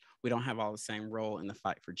march. We don't have all the same role in the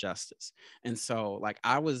fight for justice. And so, like,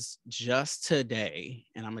 I was just today,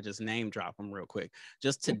 and I'm gonna just name drop them real quick.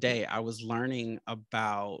 Just today, I was learning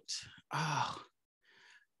about,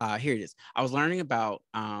 here it is. I was learning about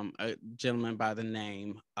a gentleman by the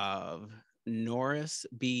name of Norris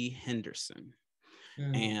B. Henderson.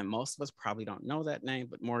 And most of us probably don't know that name,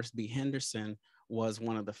 but Morris B. Henderson was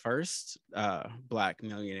one of the first Black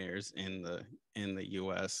millionaires in the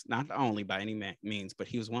U.S. Not only by any means, but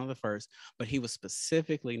he was one of the first. But he was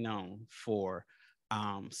specifically known for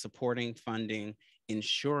supporting, funding,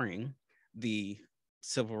 ensuring the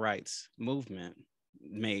civil rights movement.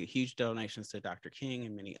 Made huge donations to Dr. King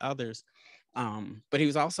and many others. But he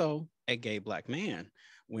was also a gay Black man,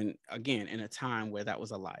 when, again, in a time where that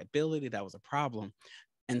was a liability, that was a problem.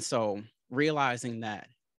 And so realizing that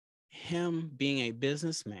him being a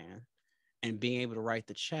businessman and being able to write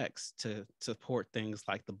the checks to support things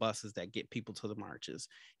like the buses that get people to the marches,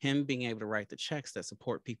 him being able to write the checks that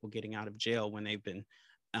support people getting out of jail when they've been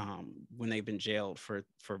jailed for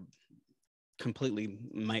completely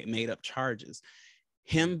made up charges,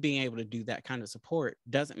 him being able to do that kind of support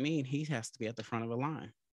doesn't mean he has to be at the front of a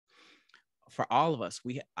line. For all of us,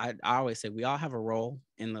 I always say we all have a role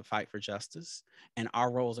in the fight for justice, and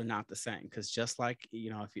our roles are not the same. Because just like, you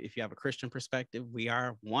know, if you have a Christian perspective, we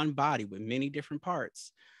are one body with many different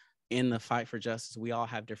parts. In the fight for justice, we all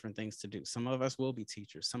have different things to do. Some of us will be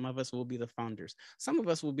teachers. Some of us will be the funders. Some of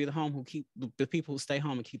us will be the people who stay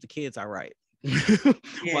home and keep the kids all right,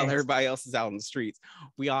 while everybody else is out in the streets.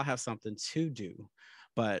 We all have something to do.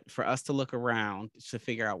 But for us to look around to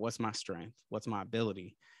figure out what's my strength, what's my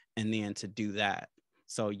ability, and then to do that.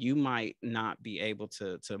 So you might not be able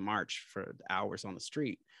to march for hours on the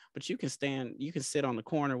street, but you can sit on the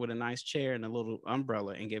corner with a nice chair and a little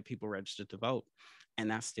umbrella and get people registered to vote.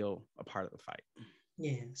 And that's still a part of the fight.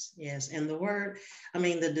 Yes, yes. And the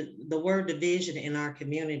word division in our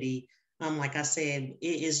community, like I said,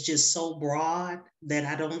 it is just so broad that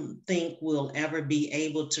I don't think we'll ever be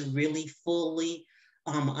able to really fully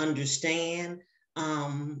understand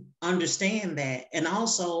that. And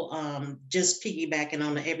also, just piggybacking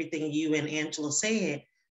on everything you and Angela said,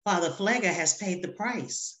 Father Flegger has paid the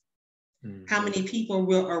price. How many people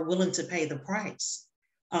are willing to pay the price?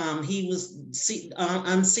 He was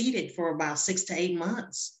unseated for about 6 to 8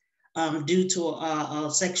 months due to a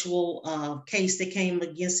sexual case that came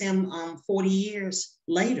against him 40 years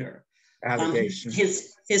later. Allegation.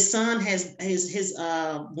 His son has his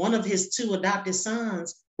one of his 2 adopted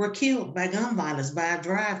sons were killed by gun violence by a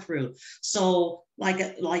drive-through. So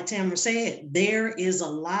like Tamara said, there is a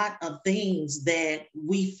lot of things that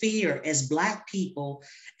we fear as Black people.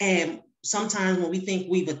 And sometimes when we think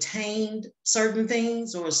we've attained certain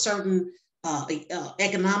things or certain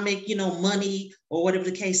economic, money or whatever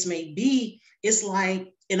the case may be, it's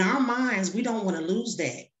like in our minds, we don't want to lose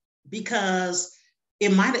that because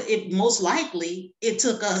it most likely it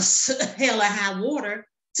took us hell and high water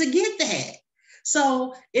to get that.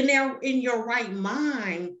 So in your right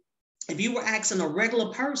mind, if you were asking a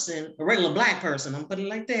regular person, a regular Black person, I'm putting it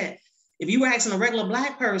like that. If you were asking a regular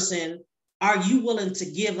Black person, are you willing to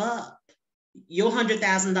give up your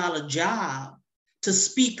 $100,000 job to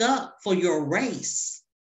speak up for your race?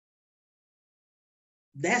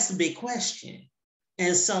 That's a big question.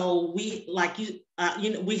 And so we, like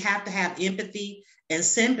we have to have empathy and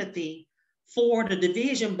sympathy for the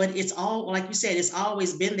division, but it's all, like you said, it's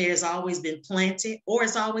always been there, it's always been planted, or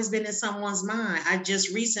it's always been in someone's mind. I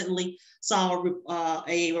just recently saw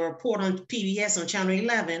a report on PBS on Channel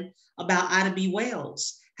 11 about Ida B.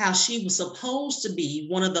 Wells, how she was supposed to be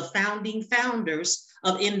one of the founding founders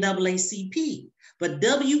of NAACP, but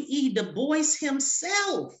W.E. Du Bois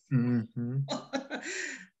himself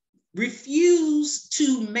refused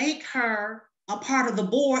to make her a part of the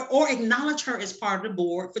board or acknowledge her as part of the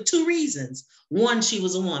board for two reasons. One, she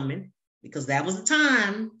was a woman, because that was the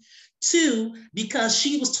time. Two, because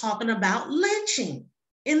she was talking about lynching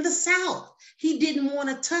in the South. He didn't want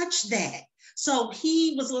to touch that. So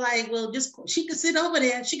he was like, well, she could sit over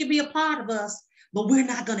there, she could be a part of us, but we're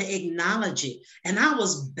not going to acknowledge it. And I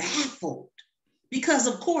was baffled because,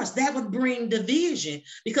 of course, that would bring division,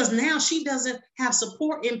 because now she doesn't have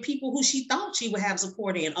support in people who she thought she would have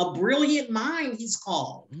support in. A brilliant mind, he's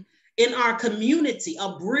called in our community,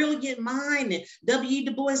 a brilliant mind. And W.E.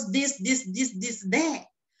 Du Bois, this, that.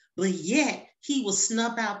 But yet he will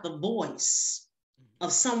snuff out the voice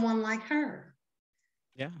of someone like her.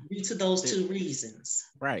 Yeah. Due to those two reasons.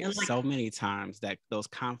 Right. Like, so many times that those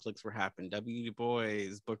conflicts were happening. W. Du Bois,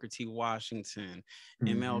 Booker T. Washington,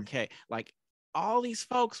 MLK, like all these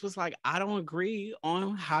folks was like, I don't agree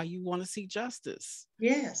on how you want to see justice.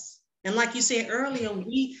 Yes. And like you said earlier,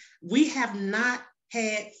 we have not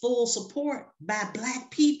had full support by Black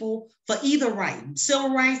people for either right,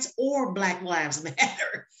 civil rights or Black Lives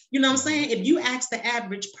Matter. You know what I'm saying? If you ask the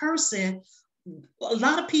average person, a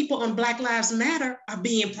lot of people on Black Lives Matter are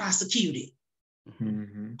being prosecuted,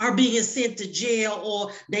 are being sent to jail,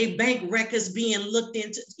 or they bank records being looked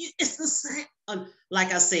into. It's the same,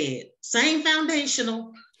 like I said, same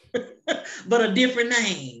foundational, but a different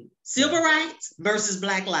name. Civil rights versus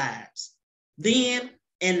Black lives. Then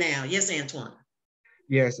and now. Yes, Antwan.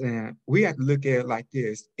 Yes, and we have to look at it like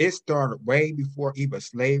this. It started way before even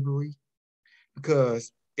slavery,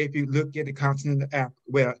 because if you look at the continent of Africa,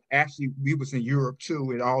 well, actually, we was in Europe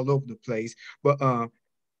too, and all over the place, but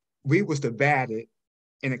we was divided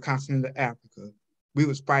in the continent of Africa. We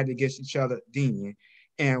was fighting against each other then,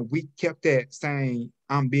 and we kept that saying,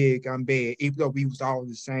 I'm big, I'm bad, even though we was all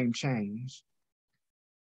the same change.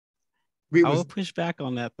 I would push back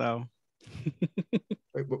on that, though.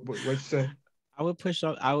 Wait, what you say? I would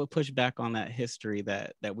push back on that history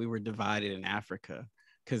that we were divided in Africa,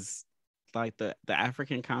 because like the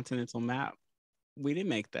African continental map, we didn't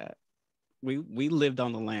make that. We lived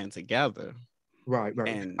on the land together. Right.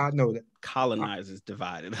 And I know that colonizers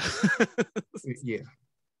divided. Yeah.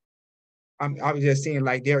 I was just saying,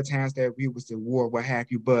 like, there are times that we was at war, what have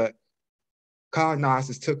you, but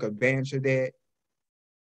colonizers took advantage of that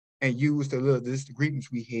and used the little disagreements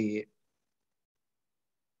we had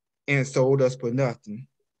and sold us for nothing,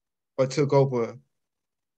 or took over.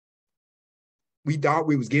 We thought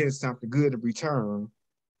we was getting something good in return,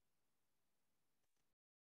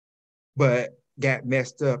 but got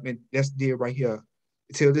messed up. And that's the deal right here.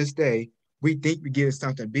 Till this day, we think we're getting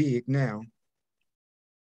something big now.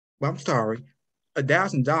 Well, I'm sorry,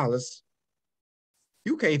 $1,000,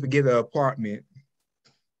 you can't even get an apartment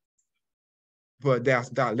for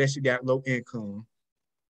 $1,000 unless you got low income.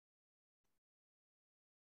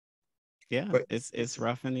 Yeah, but it's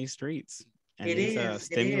rough in these streets. And these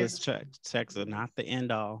stimulus checks are not the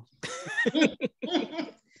end all.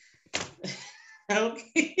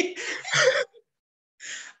 Okay.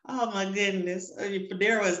 Oh my goodness.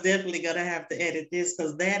 Federa is definitely gonna have to edit this,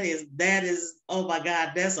 because that is, oh my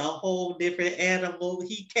God, that's a whole different animal.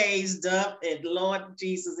 He caged up, and Lord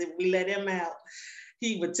Jesus, if we let him out,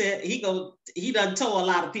 he done tore a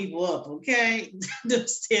lot of people up, okay? The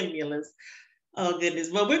stimulus. Oh goodness.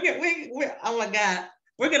 But we're oh my God,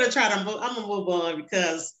 we're gonna try to I'm gonna move on,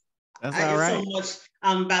 because that's all right. So much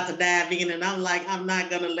I'm about to dive in, and I'm like, I'm not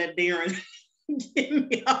gonna let Darren get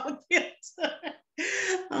me all this.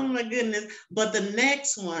 Oh my goodness. But the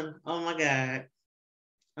next one, oh my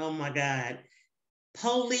God,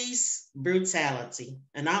 police brutality.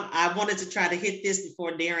 And I wanted to try to hit this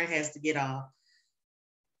before Darren has to get off.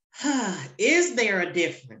 Is there a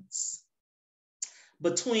difference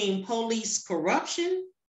between police corruption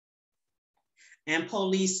and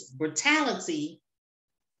police brutality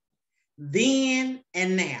then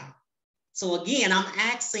and now? So again, I'm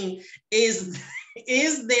asking, is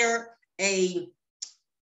there a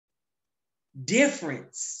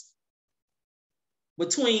difference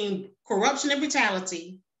between corruption and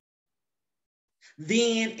brutality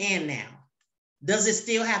then and now? Does it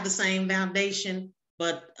still have the same foundation,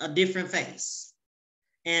 but a different face?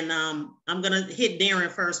 And I'm gonna hit Darren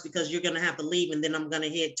first because you're gonna have to leave, and then I'm gonna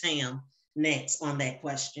hit Tam next on that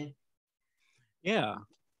question. Yeah.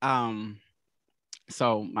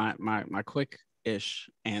 So my quick-ish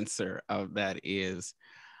answer of that is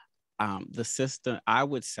the system, I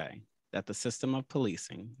would say that the system of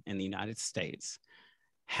policing in the United States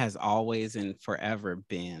has always and forever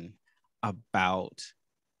been about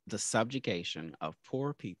the subjugation of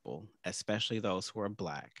poor people, especially those who are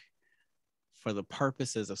Black, for the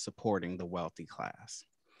purposes of supporting the wealthy class.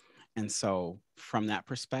 And so from that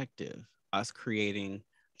perspective, us creating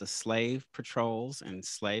the slave patrols and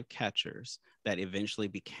slave catchers that eventually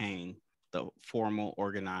became the formal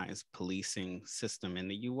organized policing system in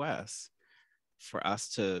the US, for us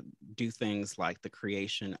to do things like the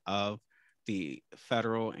creation of the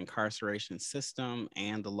federal incarceration system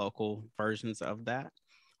and the local versions of that,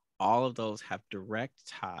 all of those have direct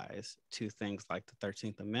ties to things like the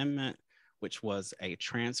 13th Amendment, which was a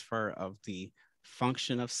transfer of the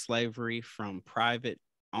function of slavery from private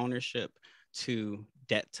ownership to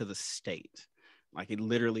debt to the state. Like, it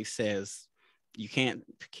literally says you can't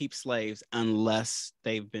keep slaves unless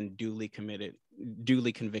they've been duly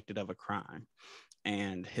convicted of a crime.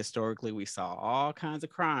 And historically, we saw all kinds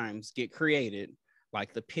of crimes get created,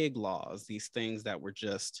 like the pig laws, these things that were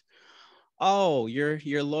just, oh,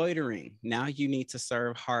 you're loitering. Now you need to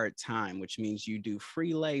serve hard time, which means you do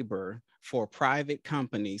free labor for private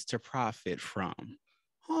companies to profit from.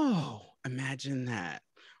 Oh, imagine that.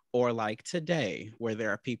 Or like today, where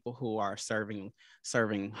there are people who are serving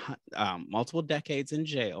multiple decades in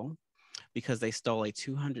jail because they stole a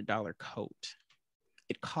 $200 coat.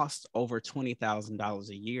 It costs over $20,000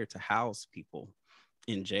 a year to house people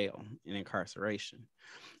in jail, in incarceration.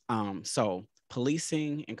 So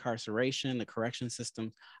policing, incarceration, the correction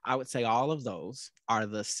system, I would say all of those are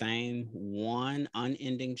the same one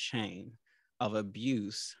unending chain of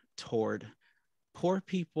abuse toward poor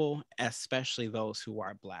people, especially those who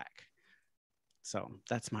are Black. So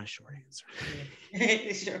that's my short answer.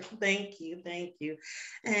 Sure. Thank you.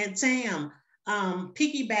 And Tam,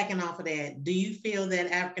 piggybacking off of that, do you feel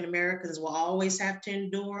that African Americans will always have to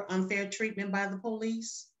endure unfair treatment by the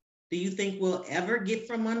police? Do you think we'll ever get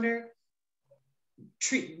from under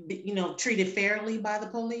treated fairly by the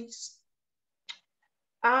police?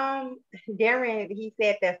 Darren, he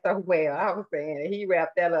said that so well. I was saying he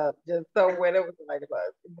wrapped that up just so well. It was like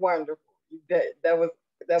wonderful. That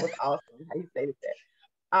was awesome how you stated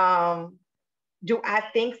that. Do I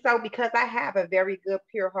think so? Because I have a very good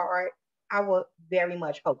pure heart, I would very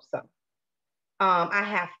much hope so. I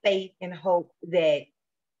have faith and hope that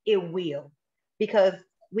it will, because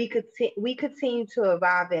we continue to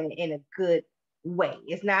evolve in a good way.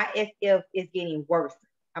 It's not as if it's getting worse.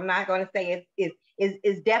 I'm not going to say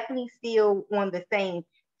it's definitely still on the same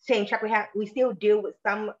track. We still deal with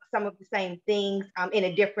some of the same things in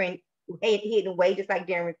a different hidden way, just like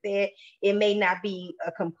Darren said. It may not be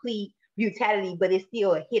a complete brutality, but it's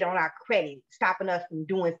still a hit on our credit, stopping us from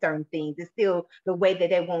doing certain things. It's still the way that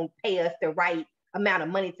they won't pay us the right amount of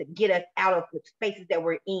money to get us out of the spaces that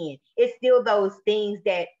we're in. It's still those things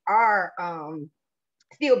that are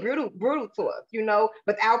still brutal to us,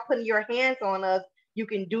 without putting your hands on us. You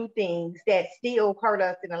can do things that still hurt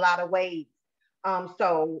us in a lot of ways.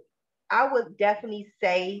 So I would definitely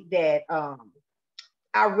say that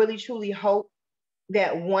I really truly hope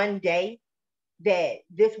that one day that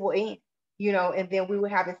this will end, and then we will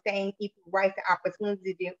have the same equal rights and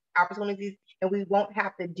opportunities, and we won't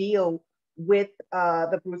have to deal with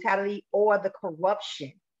the brutality or the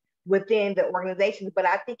corruption within the organizations. But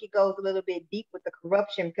I think it goes a little bit deep with the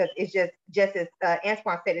corruption, because it's just as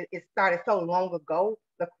Antwan said, it started so long ago.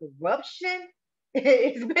 The corruption,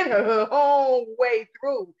 it's been a long way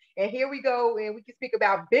through, and here we go, and we can speak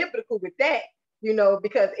about biblical with that,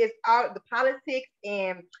 because it's all the politics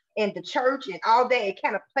and the church and all that. It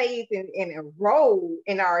kind of plays in a role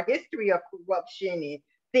in our history of corruption and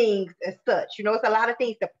things as such. It's a lot of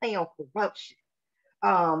things to play on corruption.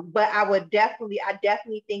 But I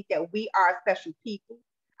definitely think that we are special people.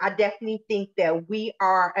 I definitely think that we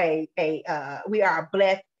are a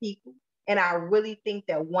blessed people. And I really think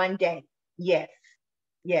that one day, yes,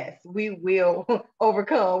 Yes, we will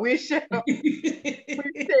overcome. We shall.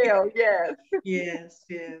 We shall. Yes. Yes,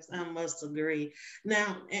 yes, I must agree.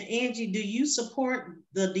 Now, Angie, do you support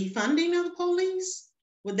the defunding of the police?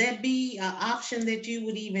 Would that be an option that you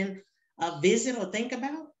would even visit or think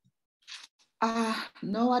about?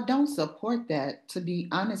 No, I don't support that, to be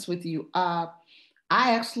honest with you. I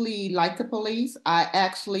actually like the police. I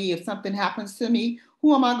actually, if something happens to me,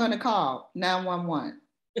 who am I going to call? 911.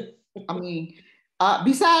 I mean,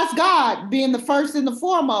 besides God being the first and the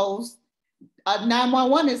foremost,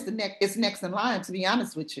 911 is next in line, to be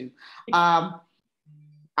honest with you.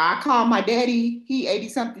 I call my daddy, he 80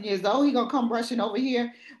 something years old, he gonna come rushing over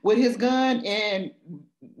here with his gun and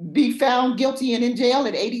be found guilty and in jail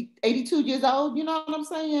at 82 years old, you know what I'm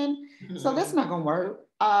saying? So that's not gonna work.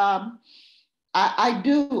 I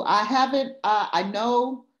do, I haven't, I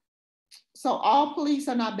know, so all police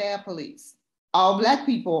are not bad police. All Black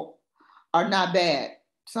people are not bad.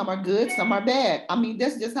 Some are good, some are bad. I mean,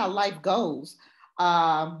 that's just how life goes.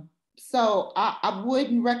 So I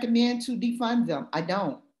wouldn't recommend to defund them. I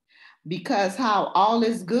don't, because how all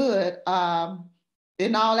is good,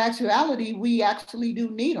 in all actuality, we actually do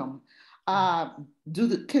need them.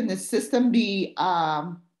 Can the system be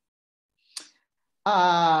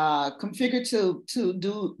configured to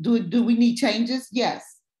do we need changes?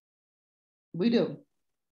 Yes, we do.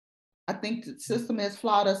 I think the system has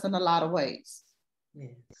flawed us in a lot of ways.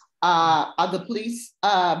 Yes. Are the police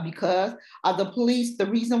because are the police the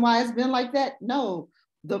reason why it's been like that? No,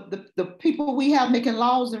 the people we have making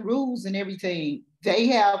laws and rules and everything, they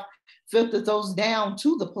have filtered those down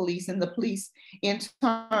to the police, and the police in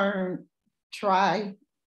turn try,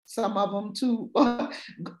 some of them, to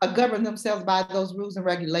govern themselves by those rules and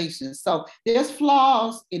regulations. So there's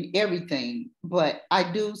flaws in everything, but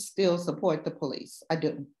I do still support the police. I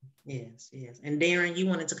do. Yes, yes. And Darren, you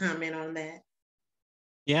wanted to comment on that?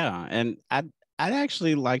 Yeah, and I'd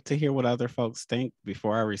actually like to hear what other folks think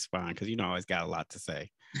before I respond, because I always got a lot to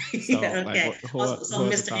say. So, yeah, okay. So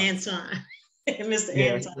Mr. Antwan. Mr.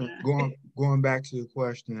 Yes, Antwan. Going back to the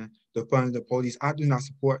question, the funding the police, I do not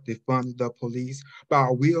support the funding the police, but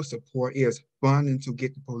I will support is funding to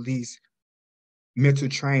get the police mental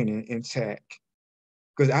training intact.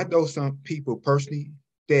 Because I know some people personally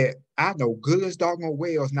that I know good as doggone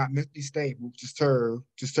well is not mentally stable to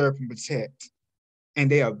serve and protect. And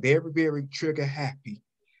they are very, very trigger happy.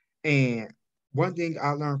 And one thing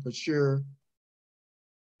I learned for sure,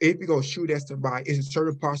 if you go shoot at somebody, it's a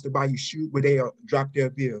certain parts of the body you shoot where they'll drop their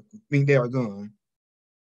vehicle, mean they're gone.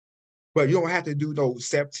 But you don't have to do those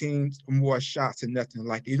 17 or more shots or nothing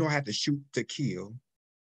like that. You don't have to shoot to kill.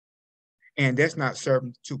 And that's not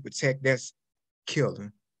serving to protect, that's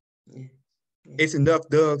killing. Yeah. Yeah. It's enough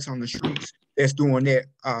thugs on the streets that's doing that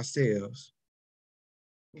ourselves.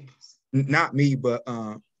 Yes. Not me, but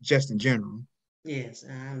just in general. Yes,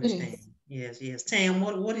 I understand. Yes, yes. Tam,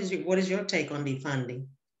 what is your take on defunding?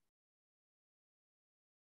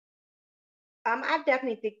 I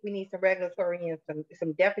definitely think we need some regulatory and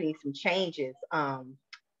some definitely some changes.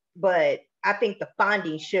 But I think the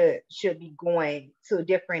funding should be going to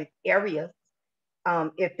different areas.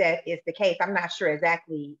 If that is the case, I'm not sure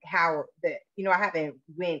exactly how I haven't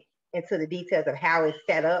went into the details of how it's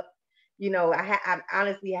set up. I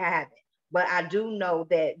honestly haven't. But I do know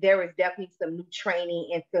that there is definitely some new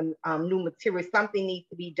training and some new material. Something needs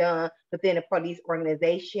to be done within the police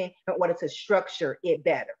organization in order to structure it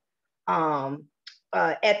better.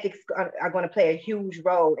 Ethics are going to play a huge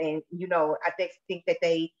role, and I think that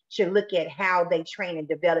they should look at how they train and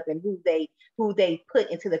develop, and who they put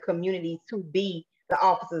into the communities to be the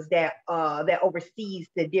officers that oversees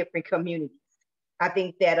the different communities. I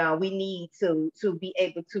think that we need to be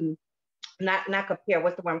able to not compare.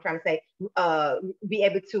 What's the word I'm trying to say? Be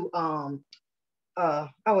able to I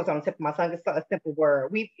was on the tip of my tongue. It's a simple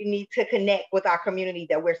word. We need to connect with our community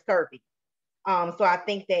that we're serving. So I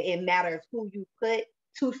think that it matters who you put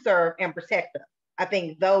to serve and protect us. I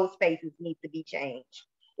think those spaces need to be changed.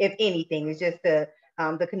 If anything, it's just the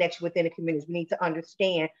connection within the communities. We need to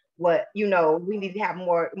understand what we need to have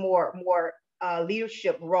more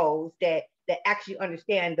leadership roles that actually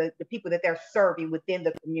understand the people that they're serving within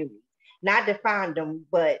the community. Not define them,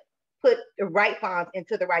 but put the right funds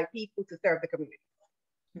into the right people to serve the community.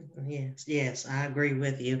 Yes, I agree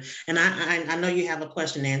with you. And I know you have a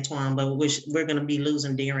question, Antwan, but we're going to be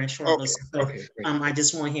losing Darren shortly. Okay, so I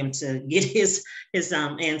just want him to get his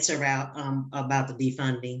answer out about the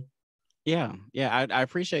defunding. Yeah, I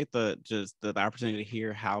appreciate the opportunity to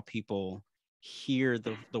hear how people hear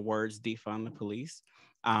the words defund the police.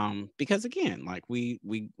 Because again, like we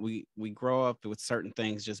grow up with certain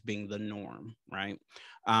things just being the norm, right?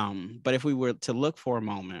 But if we were to look for a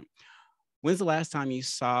moment, when's the last time you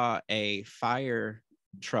saw a fire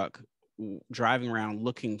truck driving around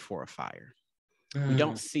looking for a fire? We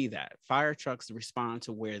don't see that. Fire trucks respond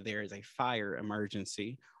to where there is a fire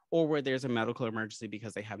emergency or where there's a medical emergency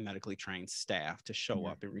because they have medically trained staff to show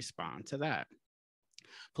up and respond to that.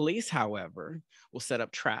 Police, however, will set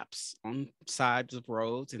up traps on sides of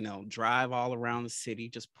roads and they'll drive all around the city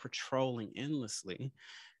just patrolling endlessly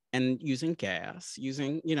and using gas,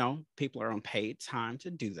 people are on paid time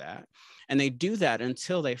to do that. And they do that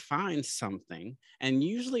until they find something. And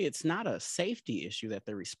usually it's not a safety issue that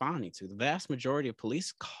they're responding to. The vast majority of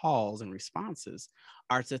police calls and responses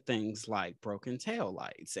are to things like broken tail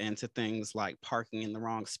lights and to things like parking in the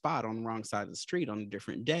wrong spot on the wrong side of the street on a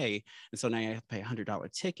different day. And so now you have to pay a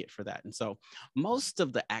 $100 ticket for that. And so most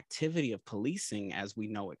of the activity of policing as we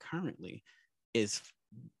know it currently is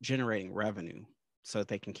generating revenue so that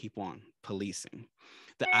they can keep on policing.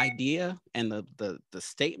 The idea and the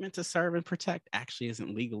statement to serve and protect actually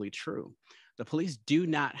isn't legally true. The police do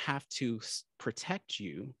not have to protect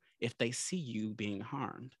you if they see you being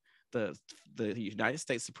harmed. The United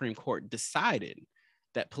States Supreme Court decided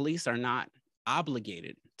that police are not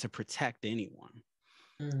obligated to protect anyone.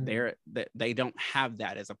 They don't have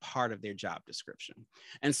that as a part of their job description.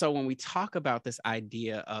 And so when we talk about this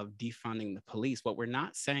idea of defunding the police, what we're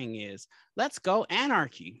not saying is, let's go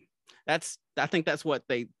anarchy. I think that's what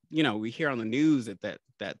we hear on the news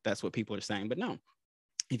that's what people are saying. But no,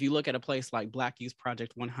 if you look at a place like Black Youth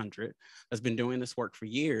Project 100, that's been doing this work for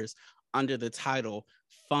years under the title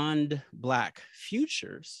Fund Black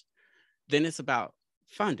Futures, then it's about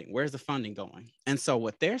funding. Where's the funding going? And so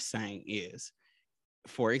what they're saying is,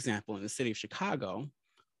 for example, in the city of Chicago,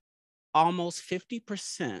 almost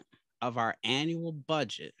 50% of our annual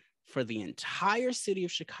budget for the entire city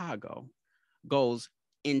of Chicago goes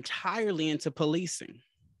entirely into policing.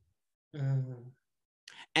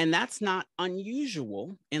 And that's not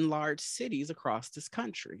unusual in large cities across this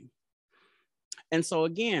country. And so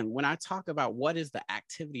again, when I talk about what is the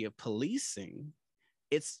activity of policing,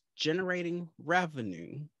 it's generating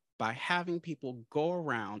revenue by having people go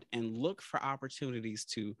around and look for opportunities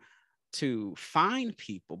to find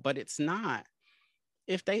people. But it's not,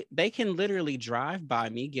 if they can literally drive by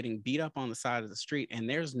me getting beat up on the side of the street and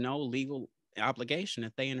there's no legal obligation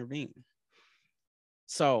if they intervene.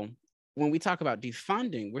 So when we talk about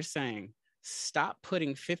defunding, we're saying stop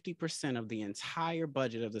putting 50% of the entire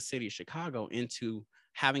budget of the city of Chicago into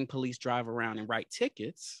having police drive around and write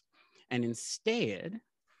tickets, and instead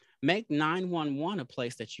make 911 a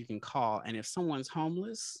place that you can call. And if someone's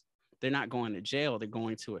homeless, they're not going to jail. They're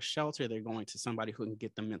going to a shelter. They're going to somebody who can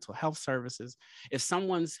get them mental health services. If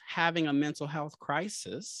someone's having a mental health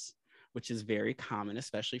crisis, which is very common,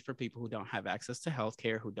 especially for people who don't have access to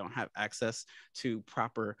healthcare, who don't have access to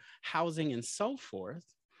proper housing and so forth,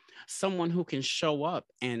 someone who can show up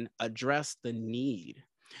and address the need.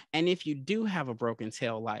 And if you do have a broken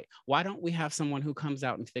tail light, why don't we have someone who comes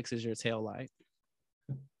out and fixes your tail light?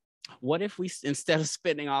 What if we, instead of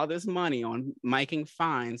spending all this money on making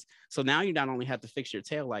fines, so now you not only have to fix your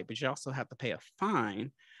taillight, but you also have to pay a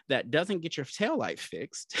fine that doesn't get your taillight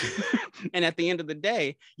fixed. And at the end of the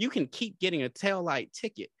day, you can keep getting a taillight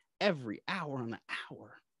ticket every hour on the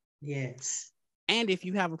hour. Yes. And if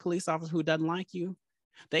you have a police officer who doesn't like you,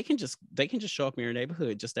 they can just show up in your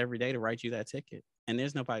neighborhood just every day to write you that ticket, and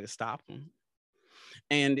there's nobody to stop them.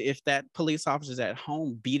 And if that police officer is at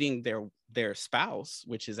home beating their spouse,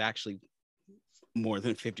 which is actually more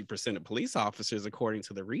than 50% of police officers, according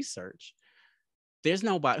to the research, there's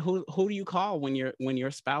nobody. Who do you call when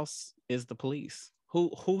your spouse is the police?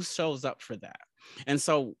 Who shows up for that? And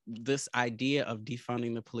so this idea of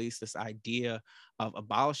defunding the police, this idea of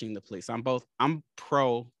abolishing the police, I'm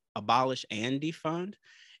pro abolish and defund,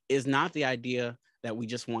 is not the idea that we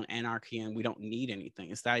just want anarchy and we don't need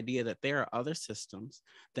anything. It's the idea that there are other systems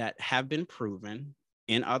that have been proven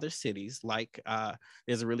in other cities. Like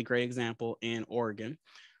there's a really great example in Oregon,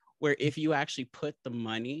 where if you actually put the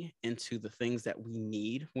money into the things that we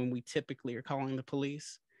need when we typically are calling the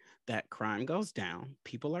police, that crime goes down,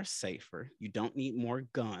 people are safer, you don't need more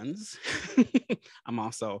guns. I'm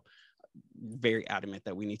also very adamant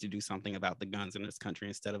that we need to do something about the guns in this country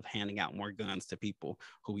instead of handing out more guns to people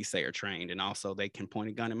who we say are trained. And also they can point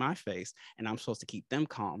a gun in my face and I'm supposed to keep them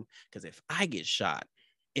calm, because if I get shot,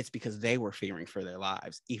 it's because they were fearing for their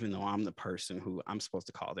lives, even though I'm the person who I'm supposed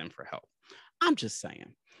to call them for help. I'm just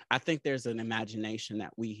saying, I think there's an imagination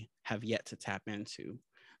that we have yet to tap into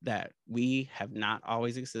that we have not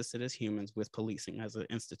always existed as humans with policing as an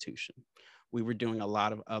institution. We were doing a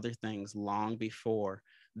lot of other things long before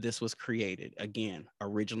this was created, again,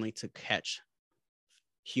 originally to catch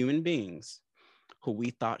human beings who we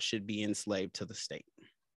thought should be enslaved to the state.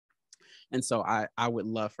 And so I would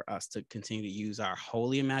love for us to continue to use our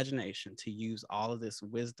holy imagination, to use all of this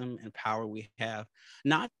wisdom and power we have,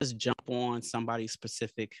 not just jump on somebody's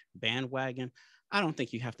specific bandwagon. I don't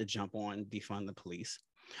think you have to jump on defund the police.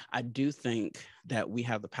 I do think that we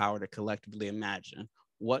have the power to collectively imagine,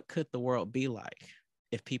 what could the world be like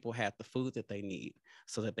if people had the food that they need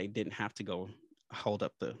so that they didn't have to go hold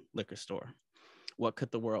up the liquor store? What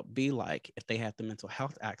could the world be like if they had the mental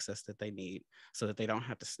health access that they need so that they don't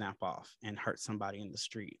have to snap off and hurt somebody in the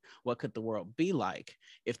street? What could the world be like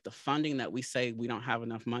if the funding that we say we don't have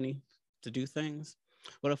enough money to do things?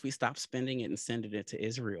 What if we stop spending it and sending it to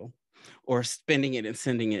Israel, or spending it and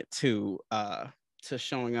sending it to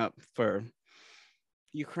showing up for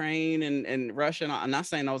Ukraine and Russia? And I'm not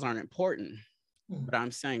saying those aren't important, but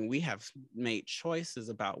I'm saying we have made choices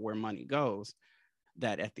about where money goes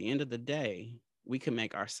that at the end of the day, we can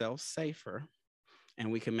make ourselves safer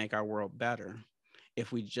and we can make our world better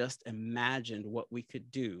if we just imagined what we could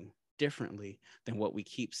do differently than what we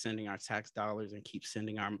keep sending our tax dollars and keep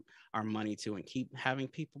sending our money to, and keep having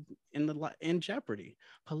people in jeopardy.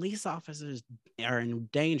 Police officers are in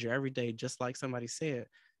danger every day, just like somebody said,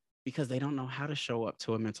 because they don't know how to show up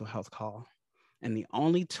to a mental health call. And the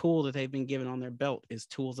only tool that they've been given on their belt is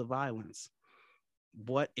tools of violence.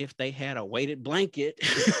 What if they had a weighted blanket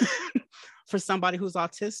for somebody who's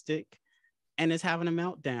autistic and is having a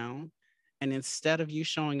meltdown, and instead of you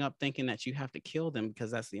showing up thinking that you have to kill them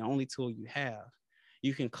because that's the only tool you have,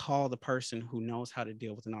 you can call the person who knows how to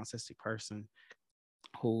deal with an autistic person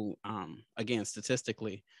who, again,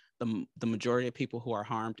 statistically, the majority of people who are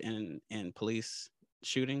harmed in police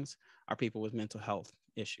shootings are people with mental health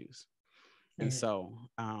issues. And so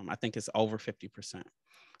I think it's over 50%.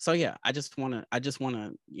 So yeah, I just want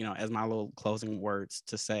to, you know, as my little closing words,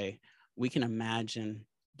 to say, we can imagine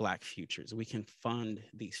Black futures. We can fund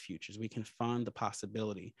these futures. We can fund the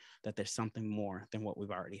possibility that there's something more than what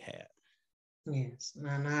we've already had. Yes,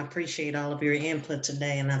 and I appreciate all of your input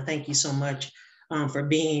today, and I thank you so much for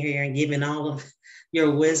being here and giving all of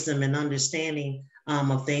your wisdom and understanding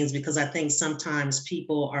of things, because I think sometimes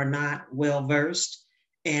people are not well versed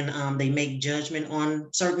and they make judgment on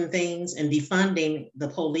certain things. And defunding the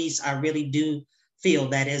police, I really do feel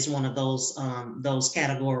that is one of those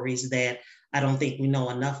categories that I don't think we know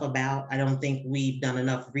enough about. I don't think we've done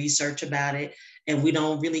enough research about it. And we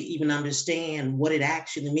don't really even understand what it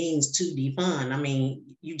actually means to defund. I mean,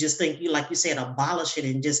 you just think, like you said, abolish it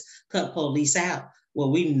and just cut police out.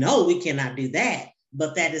 Well, we know we cannot do that,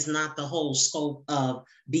 but that is not the whole scope of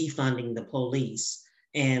defunding the police.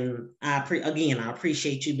 And I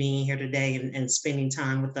appreciate you being here today and spending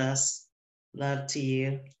time with us. Love to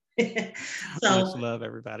you. So much love,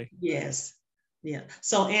 everybody. Yes. Yeah.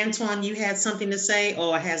 So Antwan, you had something to say,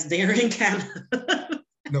 or has Darren kind of?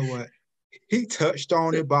 You know what? He touched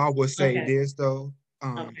on it, but I will say this though.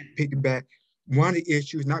 Piggyback. One of the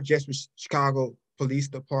issues, not just with Chicago Police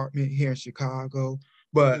Department here in Chicago,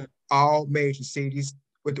 but all major cities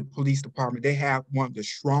with the police department, they have one of the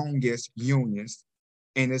strongest unions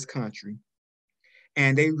in this country.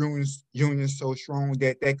 And they unions so strong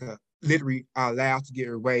that they could literally are allowed to get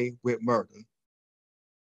away with murder.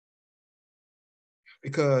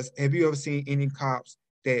 Because have you ever seen any cops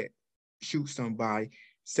that shoot somebody,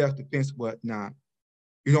 self-defense, whatnot?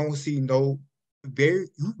 You don't see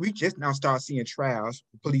we just now start seeing trials,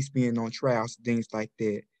 police being on trials, things like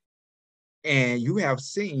that. And you have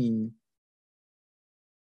seen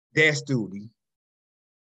death duty,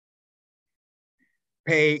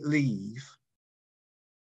 paid leave.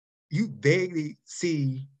 You barely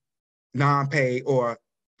see non-paid or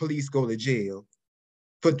police go to jail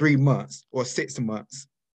for 3 months or 6 months.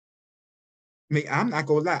 I mean, I'm not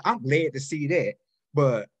gonna lie, I'm glad to see that,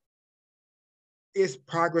 but it's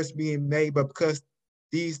progress being made. But because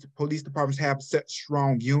these police departments have such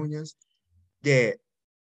strong unions that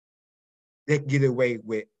they can get away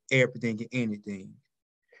with everything and anything.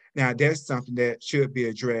 Now, that's something that should be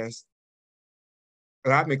addressed.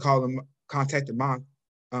 I've been contacting my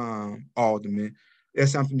alderman.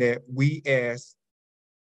 That's something that we as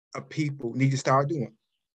a people need to start doing.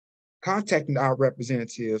 Contacting our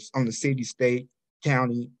representatives on the city, state,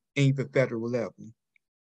 county, and even federal level.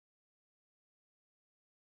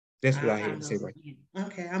 That's what I had to say right now.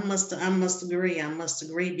 Okay, I must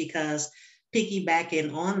agree, because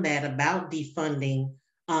piggybacking on that about defunding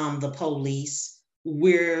the police,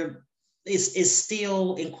 we're is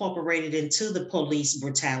still incorporated into the police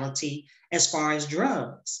brutality as far as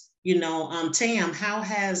drugs. Tam, how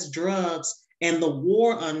has drugs and the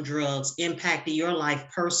war on drugs impacted your life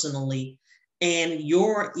personally and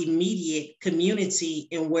your immediate community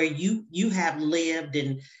and where you have lived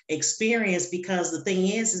and experienced? Because the thing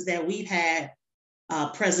is that we've had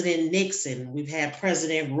President Nixon, we've had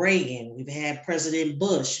President Reagan, we've had President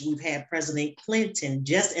Bush, we've had President Clinton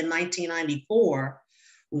just in 1994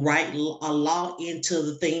 write a law into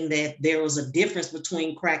the thing that there was a difference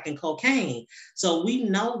between crack and cocaine. So we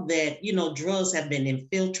know that, drugs have been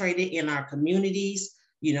infiltrated in our communities.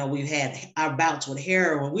 We've had our bouts with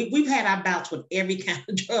heroin. We've had our bouts with every kind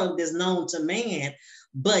of drug that's known to man.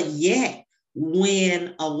 But yet,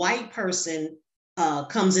 when a white person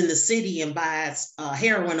comes in the city and buys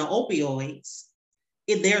heroin or opioids,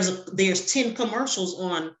 there's 10 commercials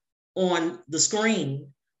on the screen,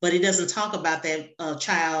 but it doesn't talk about that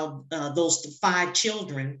child, those 5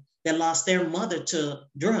 children that lost their mother to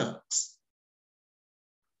drugs.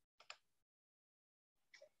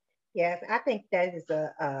 Yes, I think that is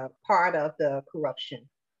a part of the corruption.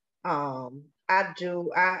 I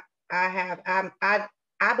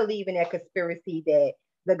believe in that conspiracy that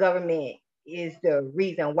the government is the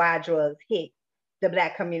reason why drugs hit the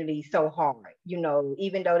Black community so hard.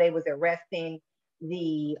 Even though they was arresting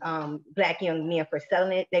the Black young men for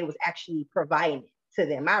selling it, they was actually providing it to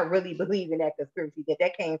them. I really believe in that conspiracy,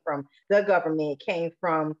 that came from the government, came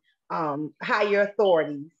from higher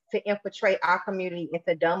authorities to infiltrate our community and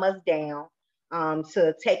to dumb us down,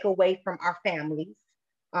 to take away from our families.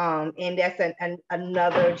 And that's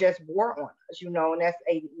another just war on us, and that's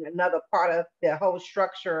another part of the whole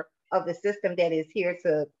structure of the system that is here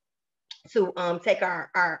to take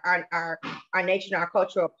our nation, our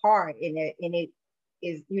culture apart, and it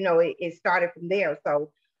is, it started from there.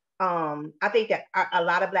 So I think that a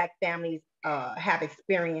lot of Black families have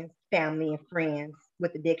experienced family and friends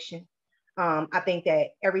with addiction. I think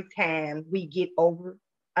that every time we get over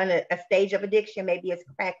a stage of addiction, maybe it's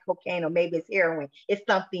crack cocaine or maybe it's heroin, it's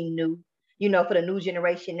something new. For the new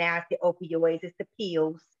generation now, it's the opioids, it's the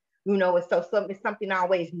pills. It's something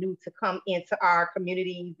always new to come into our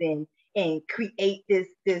communities and create this.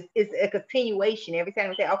 It's a continuation. Every time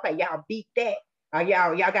we say, okay, y'all beat that.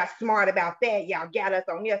 Y'all got smart about that. Y'all got us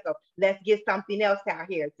on here. So let's get something else out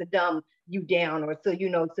here to dumb you down, or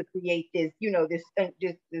to create this,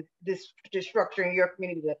 this structure in your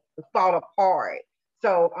community to fall apart.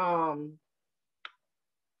 So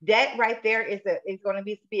that right there is going to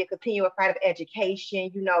be a continual fight of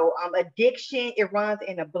education. Addiction, it runs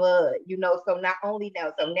in the blood. So not only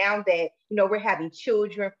now, so now that we're having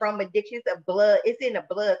children from addiction, it's in the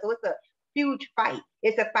blood. So it's a huge fight.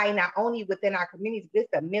 It's a fight not only within our communities, but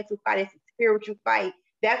it's a mental fight, it's a spiritual fight.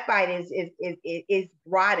 That fight is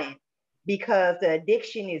broadened because the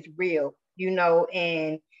addiction is real,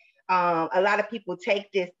 and a lot of people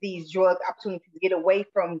take these drug opportunities to get away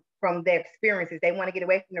from their experiences. They want to get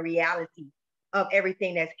away from the reality of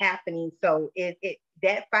everything that's happening. So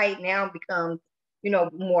that fight now becomes,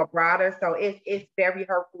 more broader. So it's very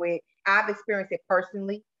hurtful. I've experienced it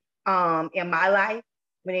personally in my life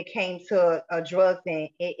when it came to drugs, and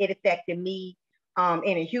it affected me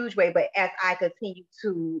in a huge way. But as I continue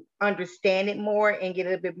to understand it more and get a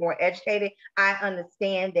little bit more educated, I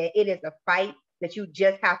understand that it is a fight that you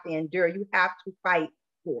just have to endure. You have to fight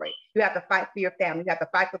for it. You have to fight for your family. You have to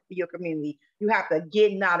fight for your community. You have to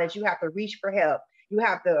get knowledge. You have to reach for help. You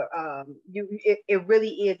have to. It really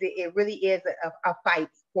is a fight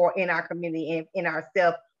in our community and in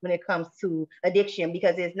ourselves when it comes to addiction,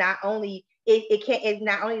 because it's not only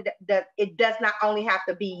it does not only have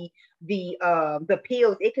to be the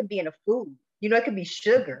pills. It can be in the food. It could be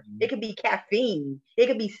sugar. It could be caffeine. It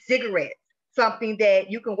could be cigarettes. Something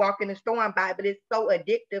that you can walk in the store and buy, but it's so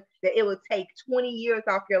addictive that it will take 20 years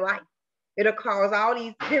off your life. It'll cause all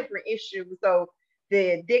these different issues. So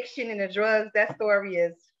the addiction and the drugs, that story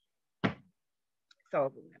is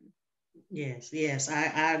so. Yes,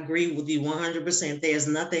 I agree with you 100%. There's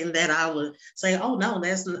nothing that I would say, oh no,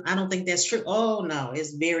 I don't think that's true. Oh no,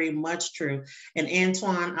 it's very much true. And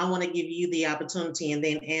Antwan, I want to give you the opportunity, and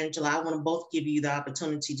then Angela, I want to both give you the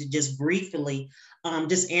opportunity to just briefly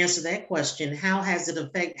just answer that question. How has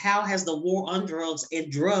the war on drugs and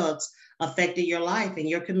drugs affected your life and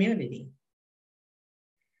your community?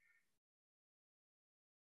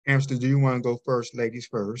 Amster, do you want to go first? Ladies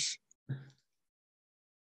first.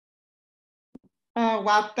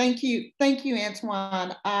 Well, thank you,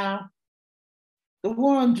 Antwan. The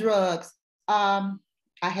war on drugs, I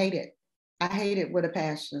hate it. I hate it with a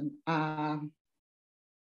passion. I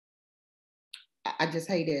just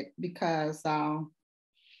hate it because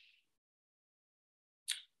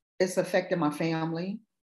It's affected my family.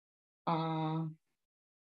 It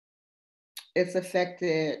has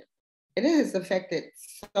affected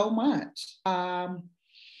so much. I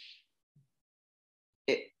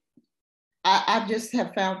just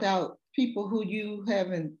have found out people who you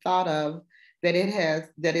haven't thought of that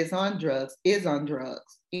is on drugs,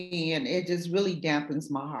 and it just really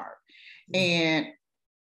dampens my heart. And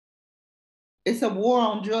it's a war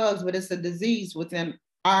on drugs, but it's a disease within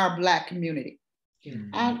our Black community.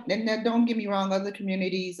 And now, don't get me wrong, other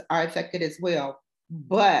communities are affected as well,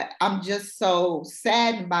 but I'm just so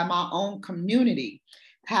saddened by my own community,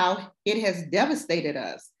 how it has devastated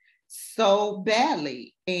us so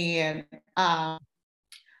badly. And I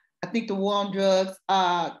think the war on drugs,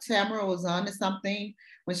 Tamara was onto something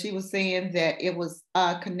when she was saying that it was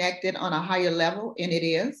connected on a higher level, and it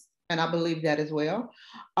is, and I believe that as well.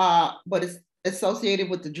 But it's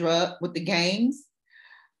associated with the gangs.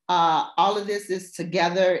 All of this is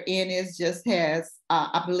together, and it just has,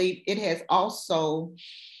 I believe it has also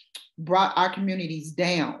brought our communities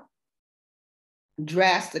down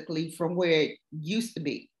drastically from where it used to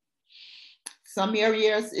be. Some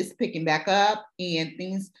areas it's picking back up, and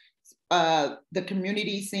things, the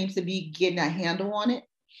community seems to be getting a handle on it.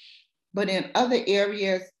 But in other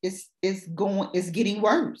areas, it's getting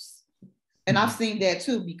worse. And I've seen that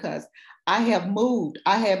too, because I have moved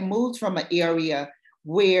from an area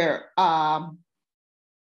where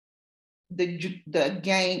the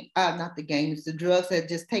drugs had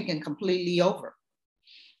just taken completely over.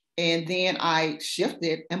 And then I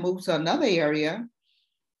shifted and moved to another area,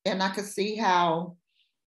 and I could see how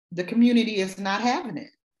the community is not having it.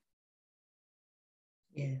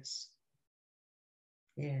 Yes.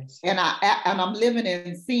 Yes. And I'm living it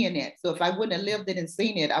and seeing it. So if I wouldn't have lived it and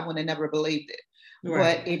seen it, I would have never believed it.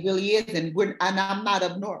 Right. But it really is, and I'm not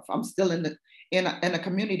up north. I'm still in a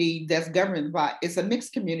community that's governed by, it's a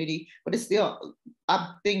mixed community, but it's still,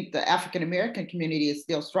 I think the African American community is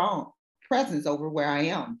still strong presence over where I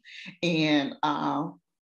am. And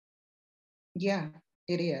yeah,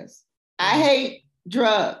 it is. I hate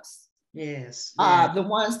drugs. Yes. The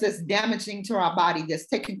ones that's damaging to our body, that's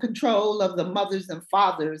taking control of the mothers and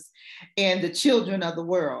fathers and the children of the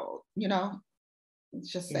world. You know,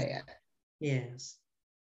 it's just sad. Yes.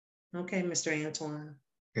 Okay, Mr. Antwan.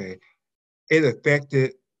 Okay. It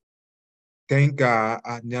affected, thank God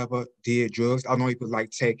I never did drugs. I don't even like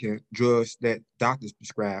taking drugs that doctors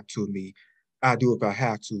prescribe to me. I do if I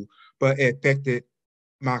have to, but it affected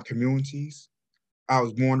my communities. I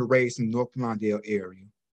was born and raised in the North Lawndale area.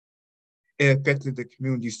 It affected the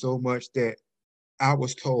community so much that I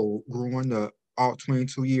was told growing up, all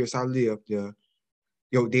 22 years I lived there,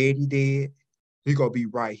 your daddy dead, you're gonna be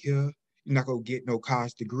right here. You're not gonna get no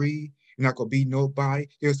college degree. You're not gonna be nobody.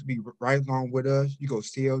 You're supposed to be right along with us. You go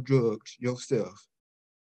sell drugs yourself.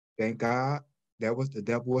 Thank God the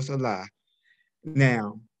devil was a lie.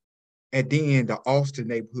 Now, and then the Austin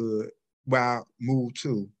neighborhood where I moved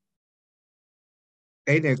to,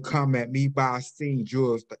 they didn't come at me by seeing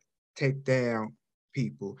drugs take down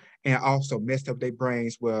people and also messed up their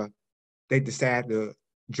brains where they decided to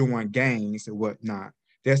join gangs and whatnot.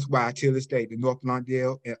 That's why till this day, the North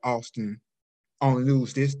Lawndale and Austin on the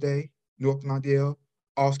news this day, North Lawndale,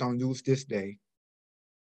 Austin on the news this day.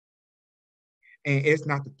 And it's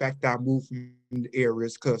not the fact that I moved from the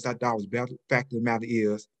areas because I thought it was better. The fact of the matter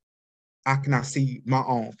is, I cannot see my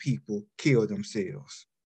own people kill themselves,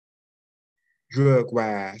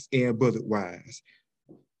 drug-wise and bullet-wise.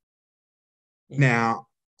 Now,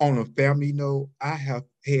 on a family note, I have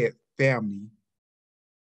had family,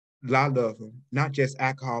 a lot of them, not just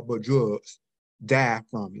alcohol, but drugs, die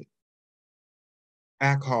from it.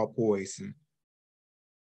 Alcohol poison,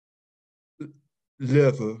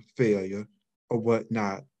 liver failure, or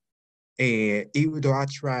whatnot. And even though I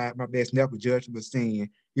tried my best, never judging, but saying,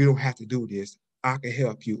 you don't have to do this. I can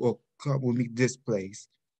help you, or come with me to this place.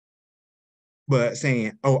 But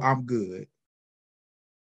saying, oh, I'm good.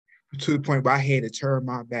 To the point where I had to turn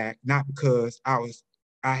my back, not because I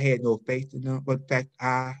had no faith in them, but the fact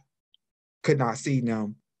I could not see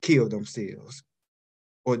them kill themselves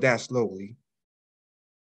or die slowly.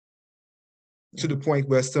 To the point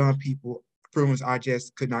where some people, funerals I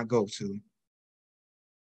just could not go to.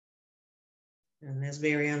 And that's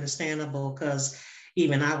very understandable, because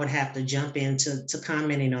even I would have to jump into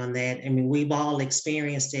commenting on that. I mean, we've all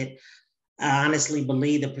experienced it. I honestly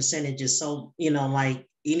believe the percentage is so, like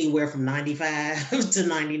anywhere from 95 to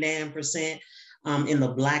 99% in the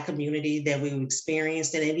Black community that we've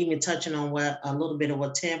experienced it. And even touching on a little bit of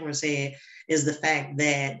what Tamara said is the fact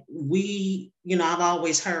that we, I've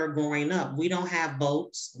always heard growing up, we don't have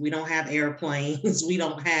boats, we don't have airplanes, we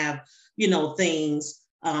don't have, things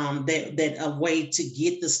that a way to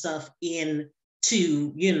get the stuff into,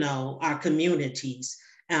 our communities.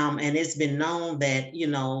 And it's been known that,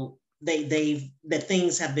 that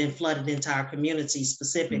things have been flooded into our community,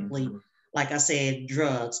 specifically, like I said,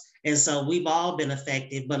 drugs. And so we've all been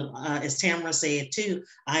affected. But as Tamara said too,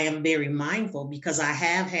 I am very mindful because I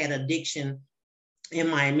have had addiction in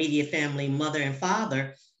my immediate family, mother and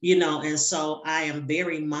father, and so I am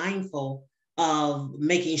very mindful of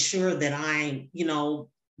making sure that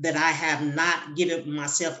that I have not given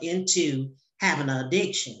myself into having an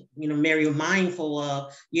addiction, very mindful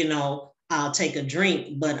of, I'll take a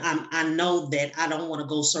drink, but I know that I don't want to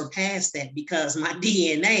go surpass that because my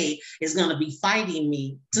DNA is going to be fighting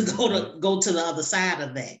me to go to the other side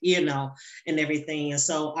of that, and everything. And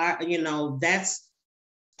so that's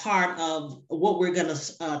part of what we're going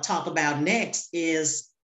to talk about next is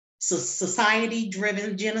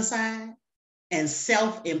society-driven genocide and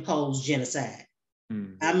self-imposed genocide.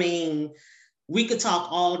 I mean, we could talk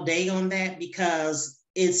all day on that because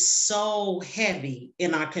it's so heavy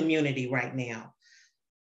in our community right now.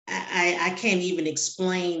 I can't even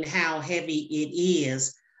explain how heavy it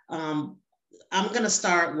is. I'm going to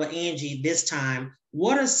start with Angie this time.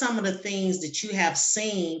 What are some of the things that you have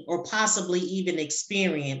seen or possibly even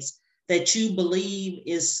experienced that you believe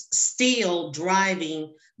is still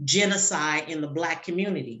driving genocide in the Black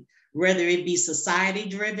community? Whether it be society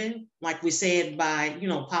driven, like we said, by,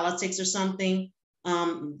 politics or something,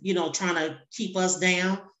 trying to keep us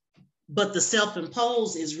down. But the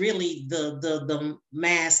self-imposed is really the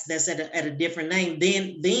mass that's at a different name.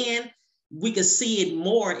 Then we could see it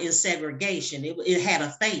more in segregation. It had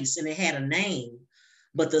a face and it had a name.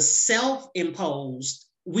 But the self-imposed,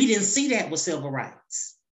 we didn't see that with civil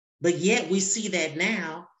rights. But yet we see that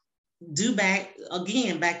now, going back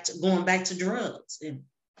to drugs.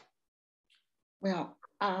 Well,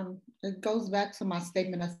 it goes back to my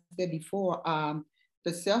statement I said before,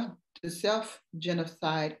 the self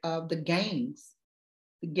genocide of the gangs.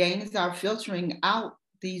 The gangs are filtering out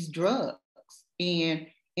these drugs, and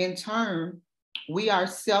in turn, we are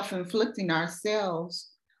self-inflicting ourselves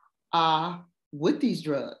with these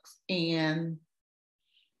drugs. And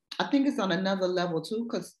I think it's on another level too,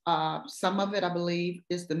 because some of it, I believe,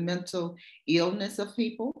 is the mental illness of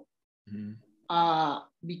people.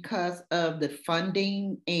 Because of the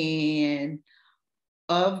funding and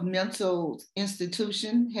of mental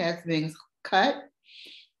institution has been cut.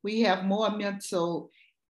 We have more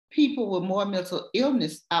people with more mental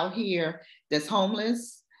illness out here that's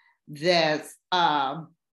homeless, that's mental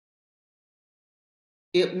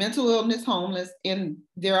illness, homeless, and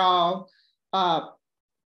they're all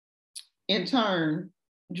in turn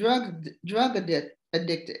drug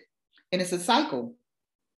addicted. And it's a cycle.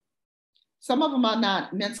 Some of them are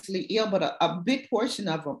not mentally ill, but a big portion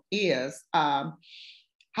of them is. How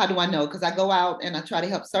do I know? Because I go out and I try to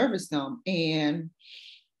help service them, and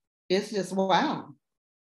it's just wow.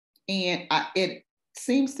 And it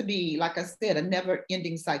seems to be, like I said, a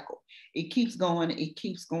never-ending cycle. It keeps going, and it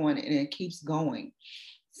keeps going.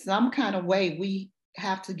 Some kind of way we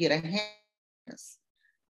have to get a hand.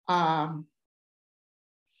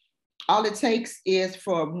 All it takes is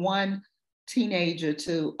for one teenager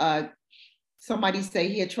to somebody say,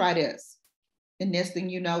 here, try this. And next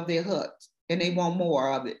thing you know, they're hooked and they want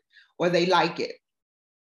more of it, or they like it.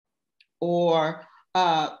 Or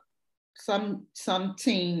some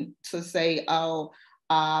teen to say, oh,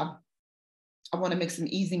 I want to make some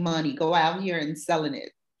easy money, go out here and selling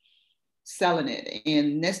it.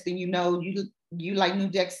 And next thing you know, you like New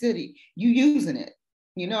Jack City, you using it.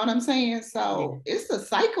 You know what I'm saying? So It's a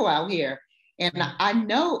cycle out here. And I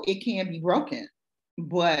know it can be broken,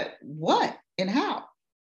 but what and how?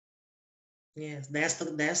 Yes, that's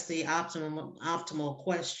the optimal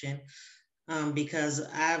question, because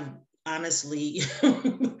I've honestly,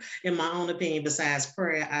 in my own opinion, besides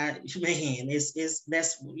prayer,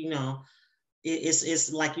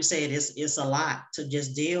 it's like you said, it's a lot to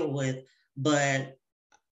just deal with. But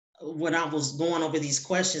when I was going over these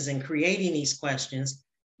questions and creating these questions,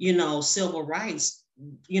 civil rights,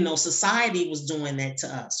 society was doing that to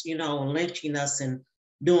us, lynching us and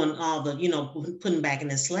doing all the, putting back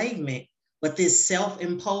in enslavement. But this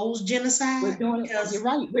self-imposed genocide, we're doing it. You're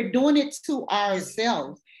right. We're doing it to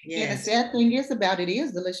ourselves. Yes. And the sad thing is about it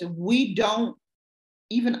is, Delisha, we don't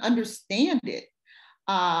even understand it.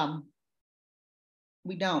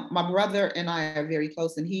 We don't. My brother and I are very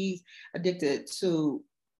close, and he's addicted to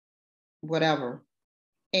whatever,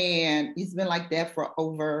 and he's been like that for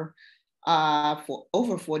over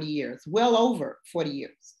 40 years, well over 40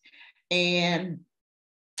 years, and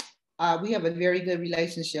we have a very good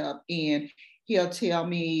relationship. And he'll tell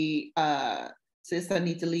me sis, I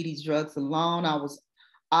need to leave these drugs alone.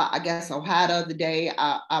 I guess Ohio the other day,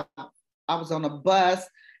 I was on a bus,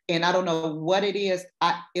 and I don't know what it is.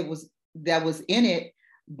 That was in it,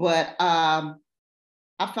 but I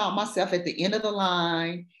found myself at the end of the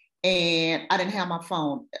line, and I didn't have my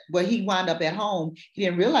phone. Well, he wound up at home. He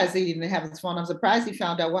didn't realize he didn't have his phone. I'm surprised he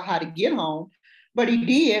found out how to get home, but he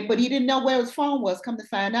did. But he didn't know where his phone was. Come to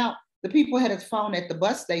find out, the people had his phone at the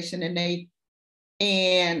bus station,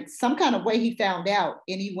 and some kind of way he found out,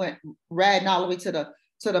 and he went riding all the way to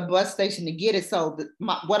the bus station to get it. So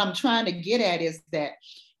what I'm trying to get at is that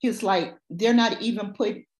he's like, they're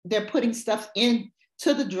putting stuff into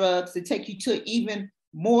the drugs to take you to even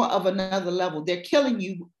more of another level. They're killing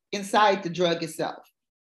you inside the drug itself.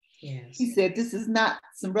 Yes. He said, this is not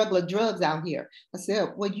some regular drugs out here. I said,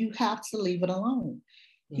 well, you have to leave it alone.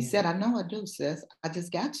 Yeah. He said, I know I do, sis. I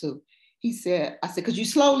just got to. He said, I said, because you're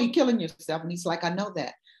slowly killing yourself. And he's like, I know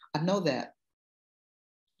that. I know that.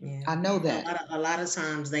 Yeah. I know that. A lot of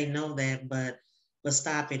times they know that, but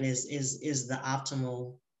stopping is the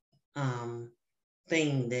optimal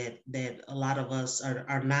thing that a lot of us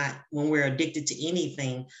are not. When we're addicted to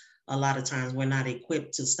anything, a lot of times we're not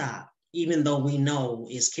equipped to stop, even though we know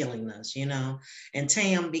it's killing us, you know. And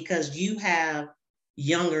Tam, because you have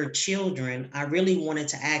younger children, I really wanted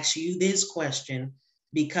to ask you this question,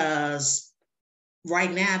 because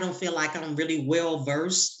right now I don't feel like I'm really well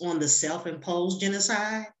versed on the self-imposed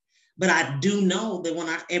genocide, but I do know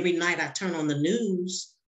that every night I turn on the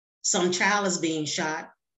news, some child is being shot,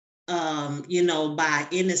 you know, by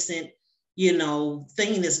innocent, you know,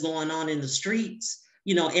 thing that's going on in the streets.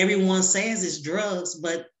 You know, everyone says it's drugs,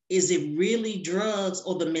 but is it really drugs,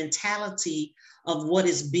 or the mentality of what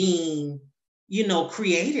is being, you know,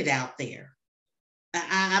 created out there?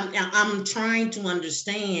 I'm trying to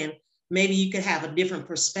understand. Maybe you could have a different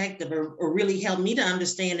perspective, or really help me to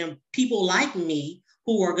understand, and people like me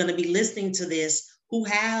who are going to be listening to this, who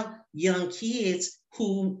have young kids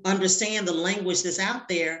who understand the language that's out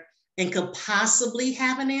there and could possibly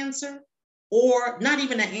have an answer, or not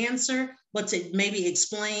even an answer, but to maybe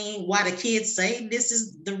explain why the kids say this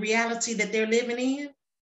is the reality that they're living in.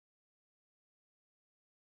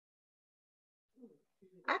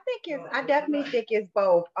 I definitely think it's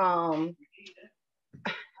both. I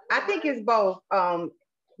think it's both.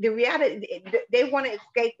 The reality, they want to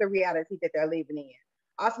escape the reality that they're living in.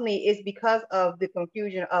 Ultimately, it's because of the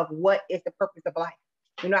confusion of what is the purpose of life.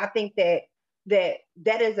 You know, I think that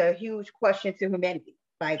is a huge question to humanity.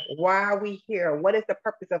 Like, why are we here? What is the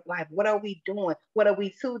purpose of life? What are we doing? What are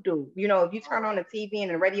we to do? You know, if you turn on the TV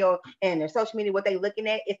and the radio and the social media, what they're looking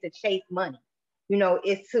at is to chase money. You know,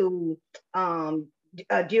 it's to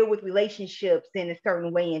deal with relationships in a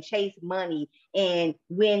certain way and chase money. And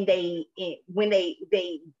when they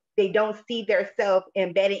don't see themselves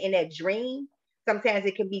embedded in that dream, sometimes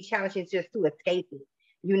it can be challenging just to escape it.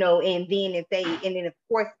 You know, and then of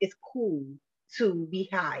course it's cool to be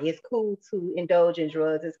high. It's cool to indulge in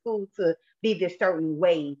drugs. It's cool to be this certain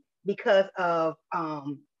way because of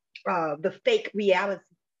the fake reality.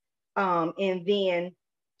 And then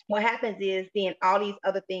what happens is then all these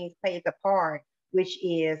other things plays a part, which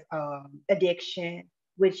is addiction,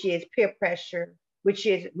 which is peer pressure, which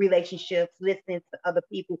is relationships, listening to other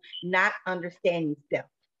people, not understanding self.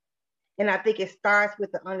 And I think it starts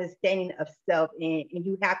with the understanding of self, and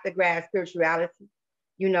you have to grasp spirituality.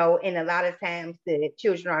 You know, and a lot of times the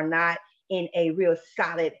children are not in a real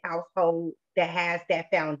solid household that has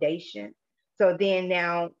that foundation. So then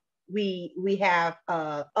now we have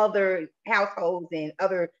other households and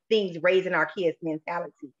other things raising our kids'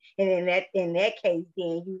 mentality. And in that case,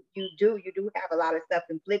 then you do have a lot of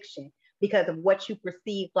self-infliction because of what you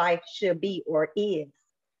perceive life should be or is,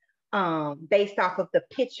 based off of the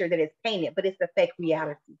picture that is painted, but it's a fake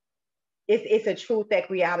reality. It's a true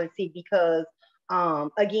fake reality because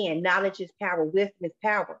again, knowledge is power, wisdom is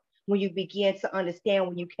power. When you begin to understand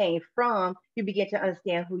where you came from, you begin to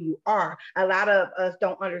understand who you are. A lot of us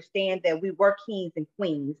don't understand that we were kings and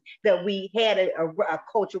queens, that we had a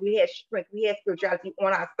culture, we had strength, we had spirituality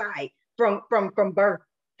on our side from birth,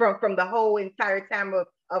 from the whole entire time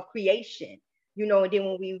of creation. You know, and then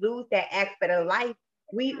when we lose that aspect of life,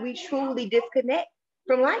 we truly disconnect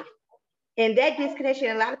from life. And that disconnection,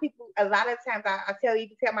 a lot of times I tell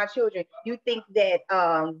my children, you think that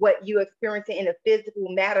what you experiencing in the physical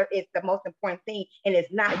matter is the most important thing, and it's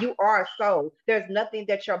not. You are a soul. There's nothing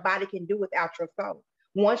that your body can do without your soul.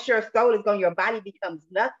 Once your soul is gone, your body becomes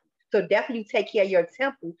nothing. So definitely take care of your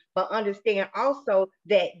temple, but understand also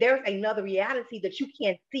that there's another reality that you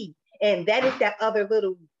can't see, and that is that other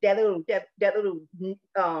little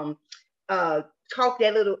talk,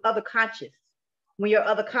 that little other conscious. When your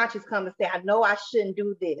other conscience comes and say, I know I shouldn't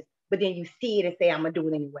do this, but then you see it and say, I'm gonna do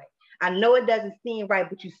it anyway. I know it doesn't seem right,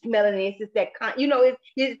 but you smell it, and it's just that,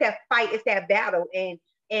 it's that fight, it's that battle.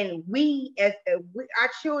 And we, as our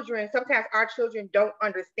children, sometimes our children don't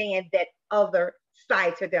understand that other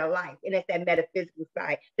side to their life, and it's that metaphysical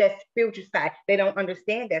side, that spiritual side. They don't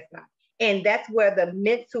understand that side. And that's where the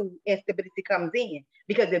mental instability comes in.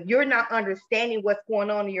 Because if you're not understanding what's going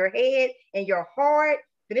on in your head and your heart,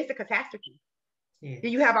 then it's a catastrophe. Yes.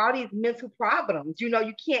 Then you have all these mental problems. You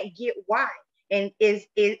can't get why. And is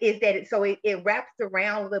that so it wraps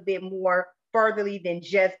around a little bit more furtherly than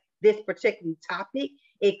just this particular topic.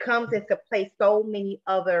 It comes into play so many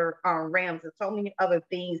other realms and so many other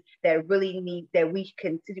things that really need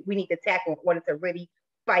we need to tackle in order to really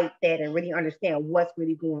fight that and really understand what's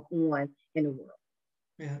really going on in the world.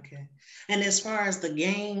 Okay. And as far as the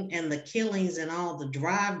gang and the killings and all the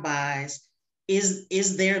drive-bys,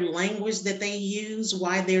 is there language that they use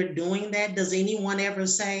why they're doing that? Does anyone ever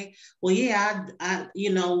say, well, yeah, I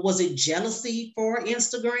was it jealousy for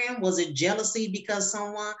Instagram? Was it jealousy because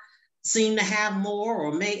someone seemed to have more,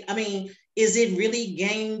 or is it really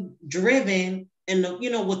gang driven and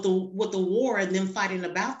with the war and them fighting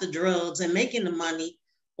about the drugs and making the money,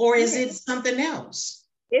 or is it something else?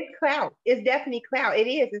 It's clout. It's definitely clout. It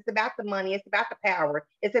is. It's about the money. It's about the power.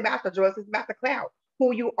 It's about the drugs. It's about the clout.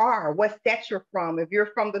 Who you are, what state you're from, if you're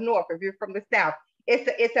from the north, if you're from the south.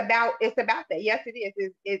 It's about that. Yes, it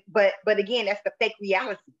is. But again, that's the fake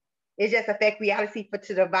reality. It's just a fake reality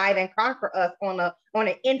to divide and conquer us on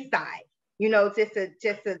an inside.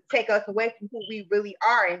 Just to take us away from who we really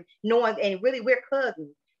are, and knowing, and really we're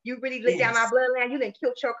cousins. You really look down our bloodline, you didn't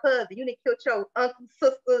kill your cousin, you didn't kill your uncle,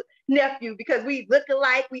 sister, nephew, because we look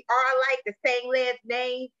alike, we are alike, the same last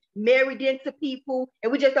name, married into people,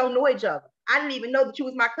 and we just don't know each other. I didn't even know that you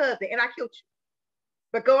was my cousin, and I killed you.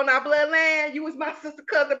 But going our bloodline, you was my sister,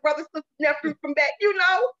 cousin, brother, sister, nephew from back,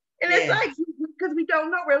 and it's like, because we don't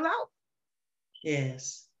know, we're lost.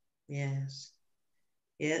 Yes.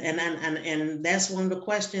 Yeah, and that's one of the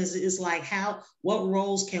questions is like, what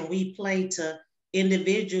roles can we play to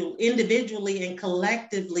individually and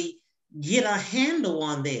collectively get a handle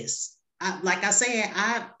on this? Like I said,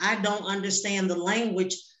 I don't understand the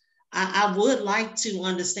language. I would like to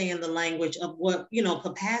understand the language of what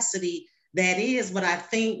capacity that is, but I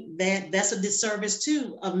think that's a disservice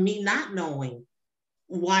too of me not knowing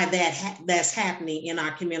why that's happening in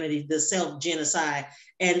our community, the self-genocide,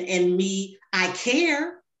 and me, I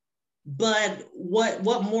care, but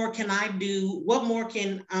what more can I do? What more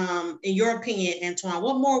can, in your opinion, Antwan,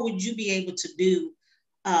 what more would you be able to do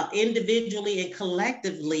individually and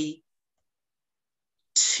collectively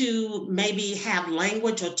to maybe have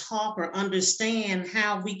language or talk or understand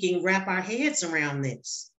how we can wrap our heads around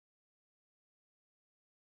this?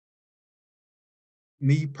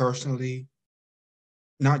 Me personally,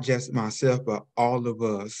 not just myself, but all of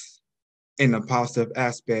us in a positive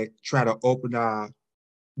aspect, try to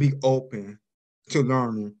be open to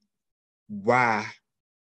learning why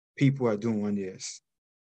people are doing this.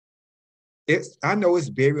 I know it's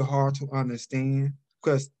very hard to understand,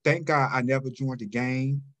 because thank God I never joined the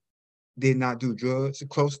gang, did not do drugs. The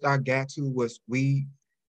closest I got to was weed,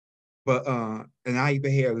 but and I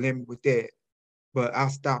even had a limit with that, but I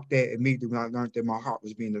stopped that immediately when I learned that my heart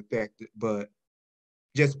was being affected. But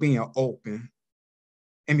just being open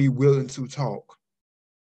and be willing to talk.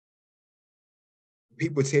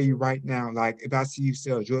 People tell you right now, like, if I see you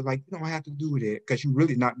sell drugs, like, you don't have to do that because you're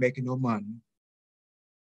really not making no money.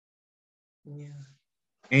 Yeah.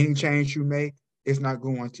 Any change you make, it's not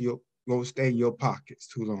going to stay in your pockets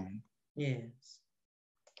too long. Yes.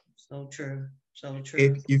 So true. So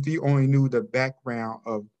true. If you only knew the background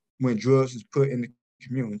of when drugs is put in the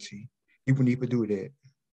community, you wouldn't even do that.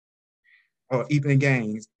 Or even in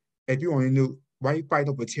gangs, if you only knew why you fight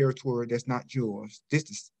over territory that's not yours. This is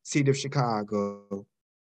the city of Chicago,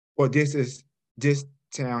 or this is this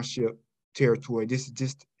township territory. This is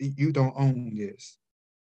just, you don't own this.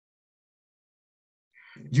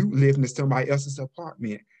 You live in somebody else's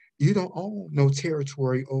apartment. You don't own no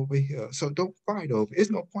territory over here. So don't fight over it.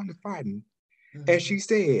 It's no point in fighting. Mm-hmm. As she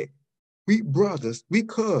said, we brothers, we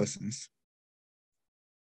cousins.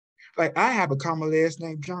 Like, I have a common last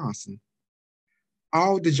name, Johnson.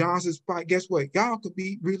 All the Johnsons, guess what? Y'all could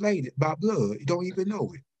be related by blood. You don't even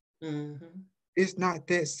know it. Mm-hmm. It's not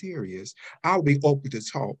that serious. I'll be open to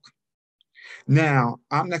talk. Now,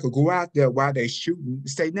 I'm not going to go out there while they're shooting and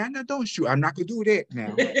say, no, don't shoot. I'm not going to do that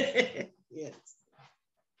now. Yes.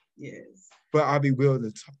 Yes. But I'll be willing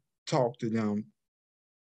to talk to them.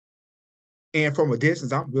 And from a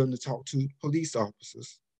distance, I'm willing to talk to police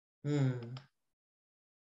officers. Mm.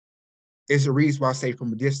 it's a reason why I say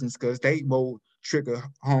from a distance, because they more trigger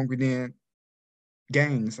hungry than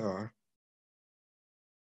gangs are.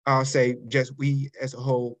 I'll say just we as a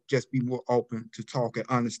whole just be more open to talk and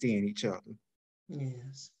understand each other.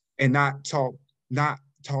 Yes. And not talk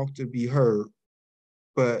to be heard,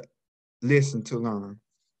 but listen to learn.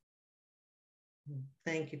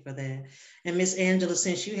 Thank you for that. And Miss Angela,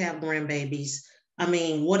 since you have grandbabies, I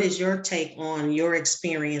mean, what is your take on your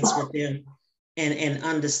experience with them and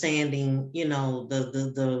understanding, you know,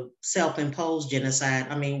 the self-imposed genocide?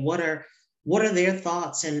 I mean, what are their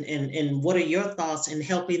thoughts and what are your thoughts in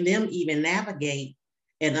helping them even navigate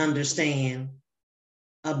and understand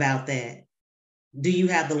about that? Do you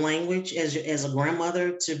have the language as a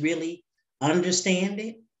grandmother to really understand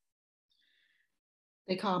it?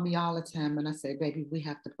 They call me all the time and I say, baby, we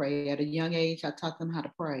have to pray. At a young age, I taught them how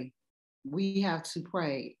to pray. We have to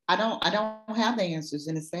pray. I don't have the answers,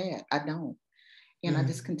 and it's sad. I don't. And I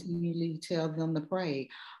just continually tell them to pray.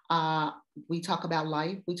 We talk about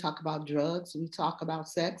life. We talk about drugs. We talk about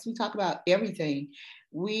sex. We talk about everything.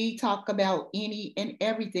 We talk about any and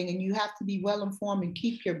everything. And you have to be well informed and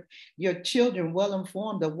keep your children well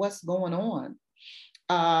informed of what's going on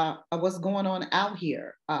out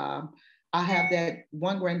here. I have that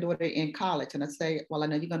one granddaughter in college, and I say, well, I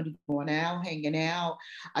know you're going to be going out, hanging out.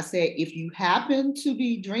 I say, if you happen to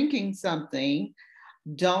be drinking something,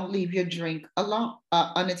 don't leave your drink alone,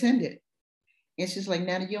 unattended. And she's like,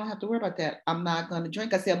 Nana, you don't have to worry about that. I'm not going to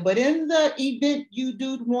drink. I said, but in the event you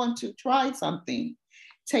do want to try something,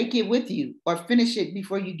 take it with you or finish it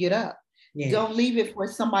before you get up. Yeah. Don't leave it for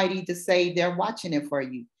somebody to say they're watching it for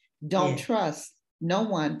you. Don't trust no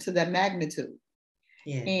one to that magnitude.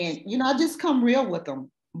 Yes. And, you know, I just come real with them.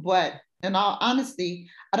 But in all honesty,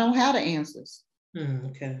 I don't have the answers.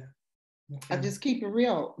 Okay. I just keep it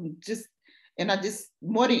real. And I just,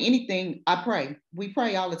 more than anything, I pray. We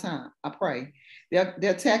pray all the time. I pray.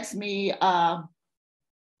 They'll text me, Nana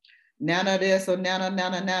this or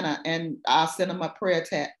Nana, and I'll send them a prayer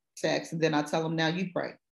text, and then I tell them, now you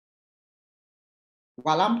pray.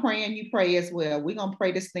 While I'm praying, you pray as well. We're going to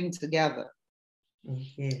pray this thing together.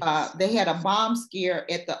 Yes. They had a bomb scare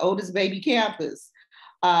at the oldest baby campus.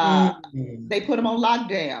 They put them on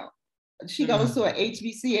lockdown. She goes to a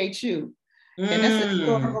HBCHU, and that's a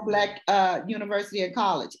historical Black university and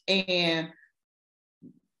college. And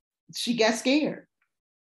she got scared.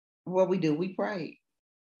 What we do, we pray.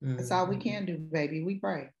 That's all we can do, baby. We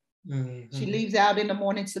pray. She leaves out in the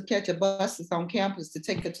morning to catch a bus that's on campus to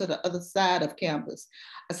take her to the other side of campus.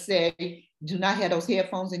 I said, do not have those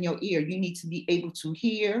headphones in your ear. You need to be able to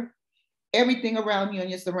hear everything around you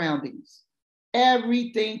and your surroundings.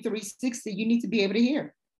 Everything 360, you need to be able to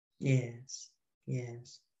hear. Yes,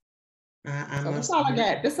 yes. So that's all I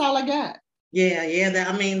got. That's all I got. Yeah.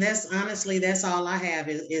 I mean, that's honestly, that's all I have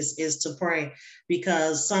is to pray,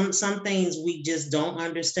 because some things we just don't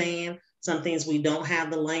understand. Some things we don't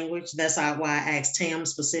have the language. That's why I asked Tam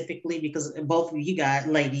specifically, because both of you guys,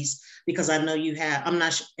 ladies, because I know you have, I'm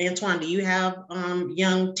not sure, Antwan, do you have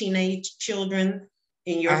young teenage children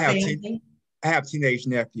in your family? I have teenage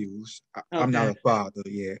nephews. Okay. I'm not a father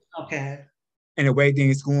yet. Okay. And the way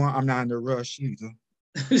things going, I'm not in a rush either.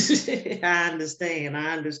 I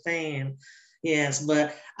understand. Yes,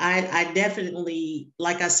 but I definitely,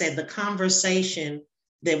 like I said, the conversation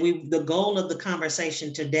the goal of the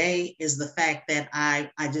conversation today is the fact that I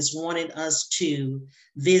just wanted us to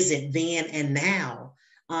visit then and now,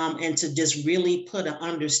 and to just really put an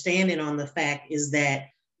understanding on the fact is that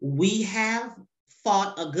we have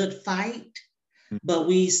fought a good fight, but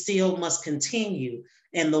we still must continue.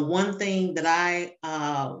 And the one thing that I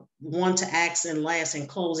want to ask in last, in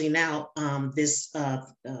closing out this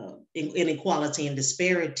inequality and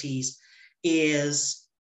disparities, is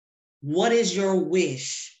what is your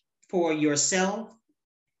wish for yourself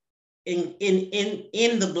in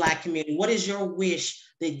the Black community? What is your wish,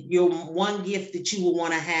 that your one gift that you would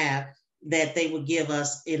want to have that they would give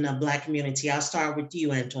us in the Black community? I'll start with you,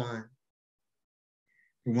 Antwan.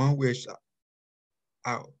 One wish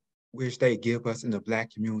I wish they give us in the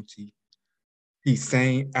Black community, these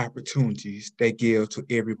same opportunities they give to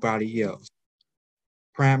everybody else.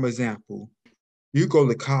 Prime example, you go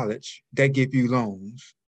to college, they give you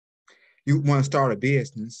loans. You want to start a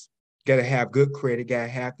business, got to have good credit, got to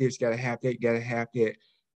have this, got to have that, got to have that.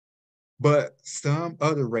 But some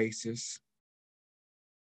other races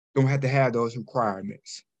don't have to have those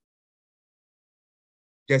requirements.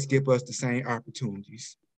 Just give us the same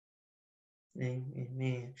opportunities.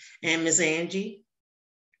 Amen. And Ms. Angie?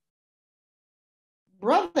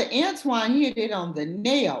 Brother Antwan hit it on the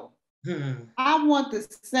nail. I want the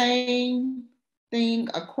same thing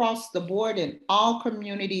across the board in all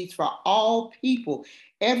communities for all people,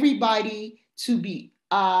 everybody to be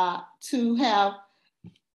to have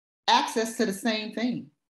access to the same thing.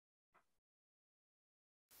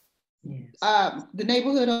 Yes. The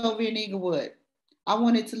neighborhood over in Inglewood, I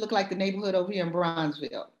want it to look like the neighborhood over here in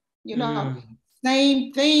Bronzeville. You know,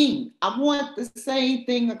 same thing. I want the same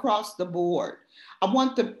thing across the board. I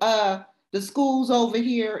want the schools over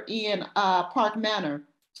here in Park Manor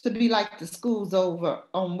to be like the schools over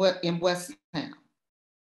in Westtown.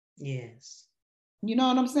 Yes. You know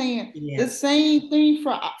what I'm saying? Yes. The same thing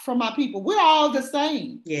for my people. We're all the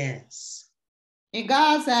same. Yes. In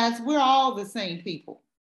God's eyes, we're all the same people.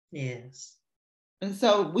 Yes. And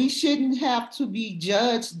so we shouldn't have to be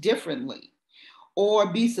judged differently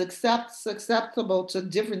or be susceptible to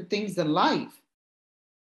different things in life.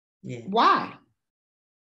 Yeah. Why?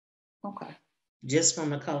 Okay. Just from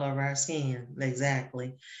the color of our skin.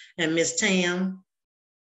 Exactly. And Miss Tam,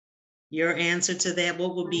 your answer to that,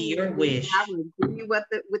 what would be your wish? I would agree with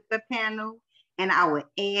the panel, and I would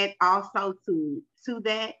add also to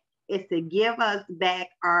that is to give us back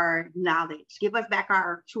our knowledge, give us back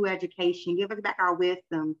our true education, give us back our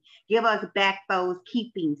wisdom, give us back those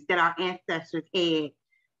keepings that our ancestors had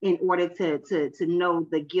in order to know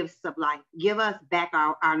the gifts of life. Give us back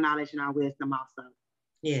our knowledge and our wisdom also.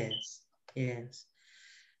 Yes, yes.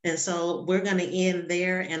 And so we're going to end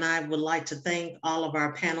there. And I would like to thank all of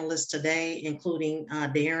our panelists today, including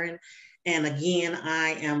Darren. And again,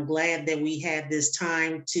 I am glad that we had this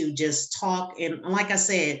time to just talk. And like I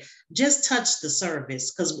said, just touch the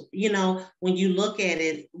service. Because, you know, when you look at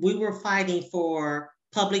it, we were fighting for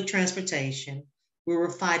public transportation. We were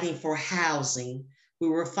fighting for housing. We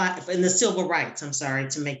were fighting for the civil rights. I'm sorry,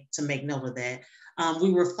 to make note of that.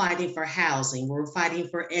 We were fighting for housing. We were fighting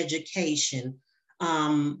for education,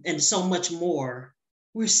 and so much more.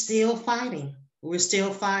 We're still fighting. We're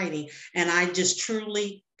still fighting. And I just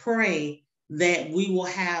truly pray that we will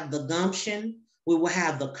have the gumption, we will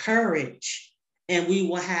have the courage, and we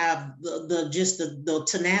will have the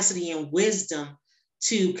tenacity and wisdom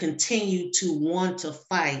to continue to want to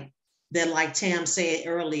fight. That, like Tam said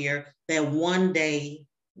earlier, that one day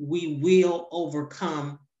we will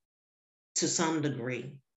overcome to some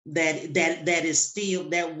degree.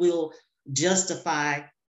 That will justify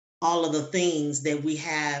all of the things that we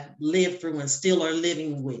have lived through and still are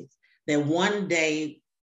living with. That one day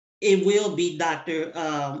it will be Dr.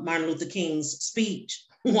 Martin Luther King's speech.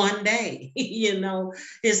 One day, you know,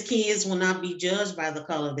 his kids will not be judged by the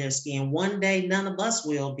color of their skin. One day, none of us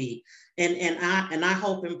will be. And I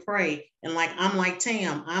hope and pray. And I'm like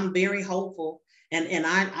Tam, I'm very hopeful. And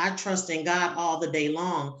I trust in God all the day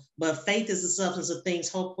long. But faith is the substance of things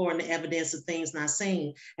hoped for and the evidence of things not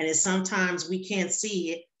seen. And it's sometimes we can't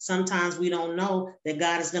see it. Sometimes we don't know that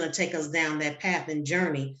God is going to take us down that path and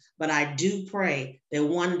journey. But I do pray that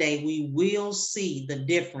one day we will see the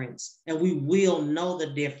difference and we will know the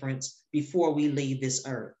difference before we leave this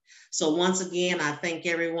earth. So once again, I thank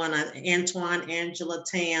everyone, Antwan, Angela,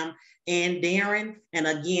 Tam, and Darren. And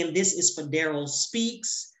again, this is for Daryl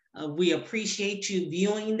Speaks. We appreciate you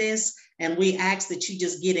viewing this, and we ask that you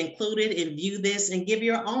just get included and view this and give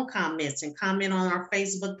your own comments and comment on our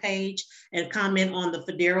Facebook page and comment on the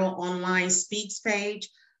Federal Online Speaks page.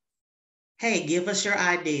 Hey, give us your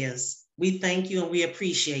ideas. We thank you and we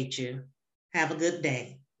appreciate you. Have a good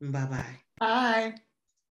day. Bye-bye. Bye.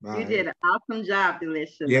 Bye. You did an awesome job,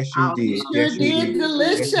 Delisha. Yes, you did. You Yes, sure you did, did.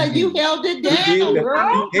 Delisha. Yes, you held it down, you did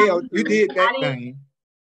girl. You did that thing.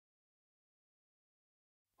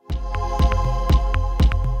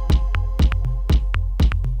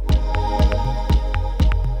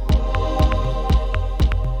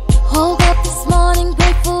 Woke up this morning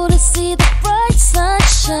grateful to see the bright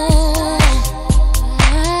sunshine.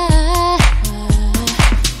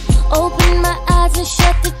 Opened my eyes and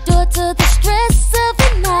shut the door to the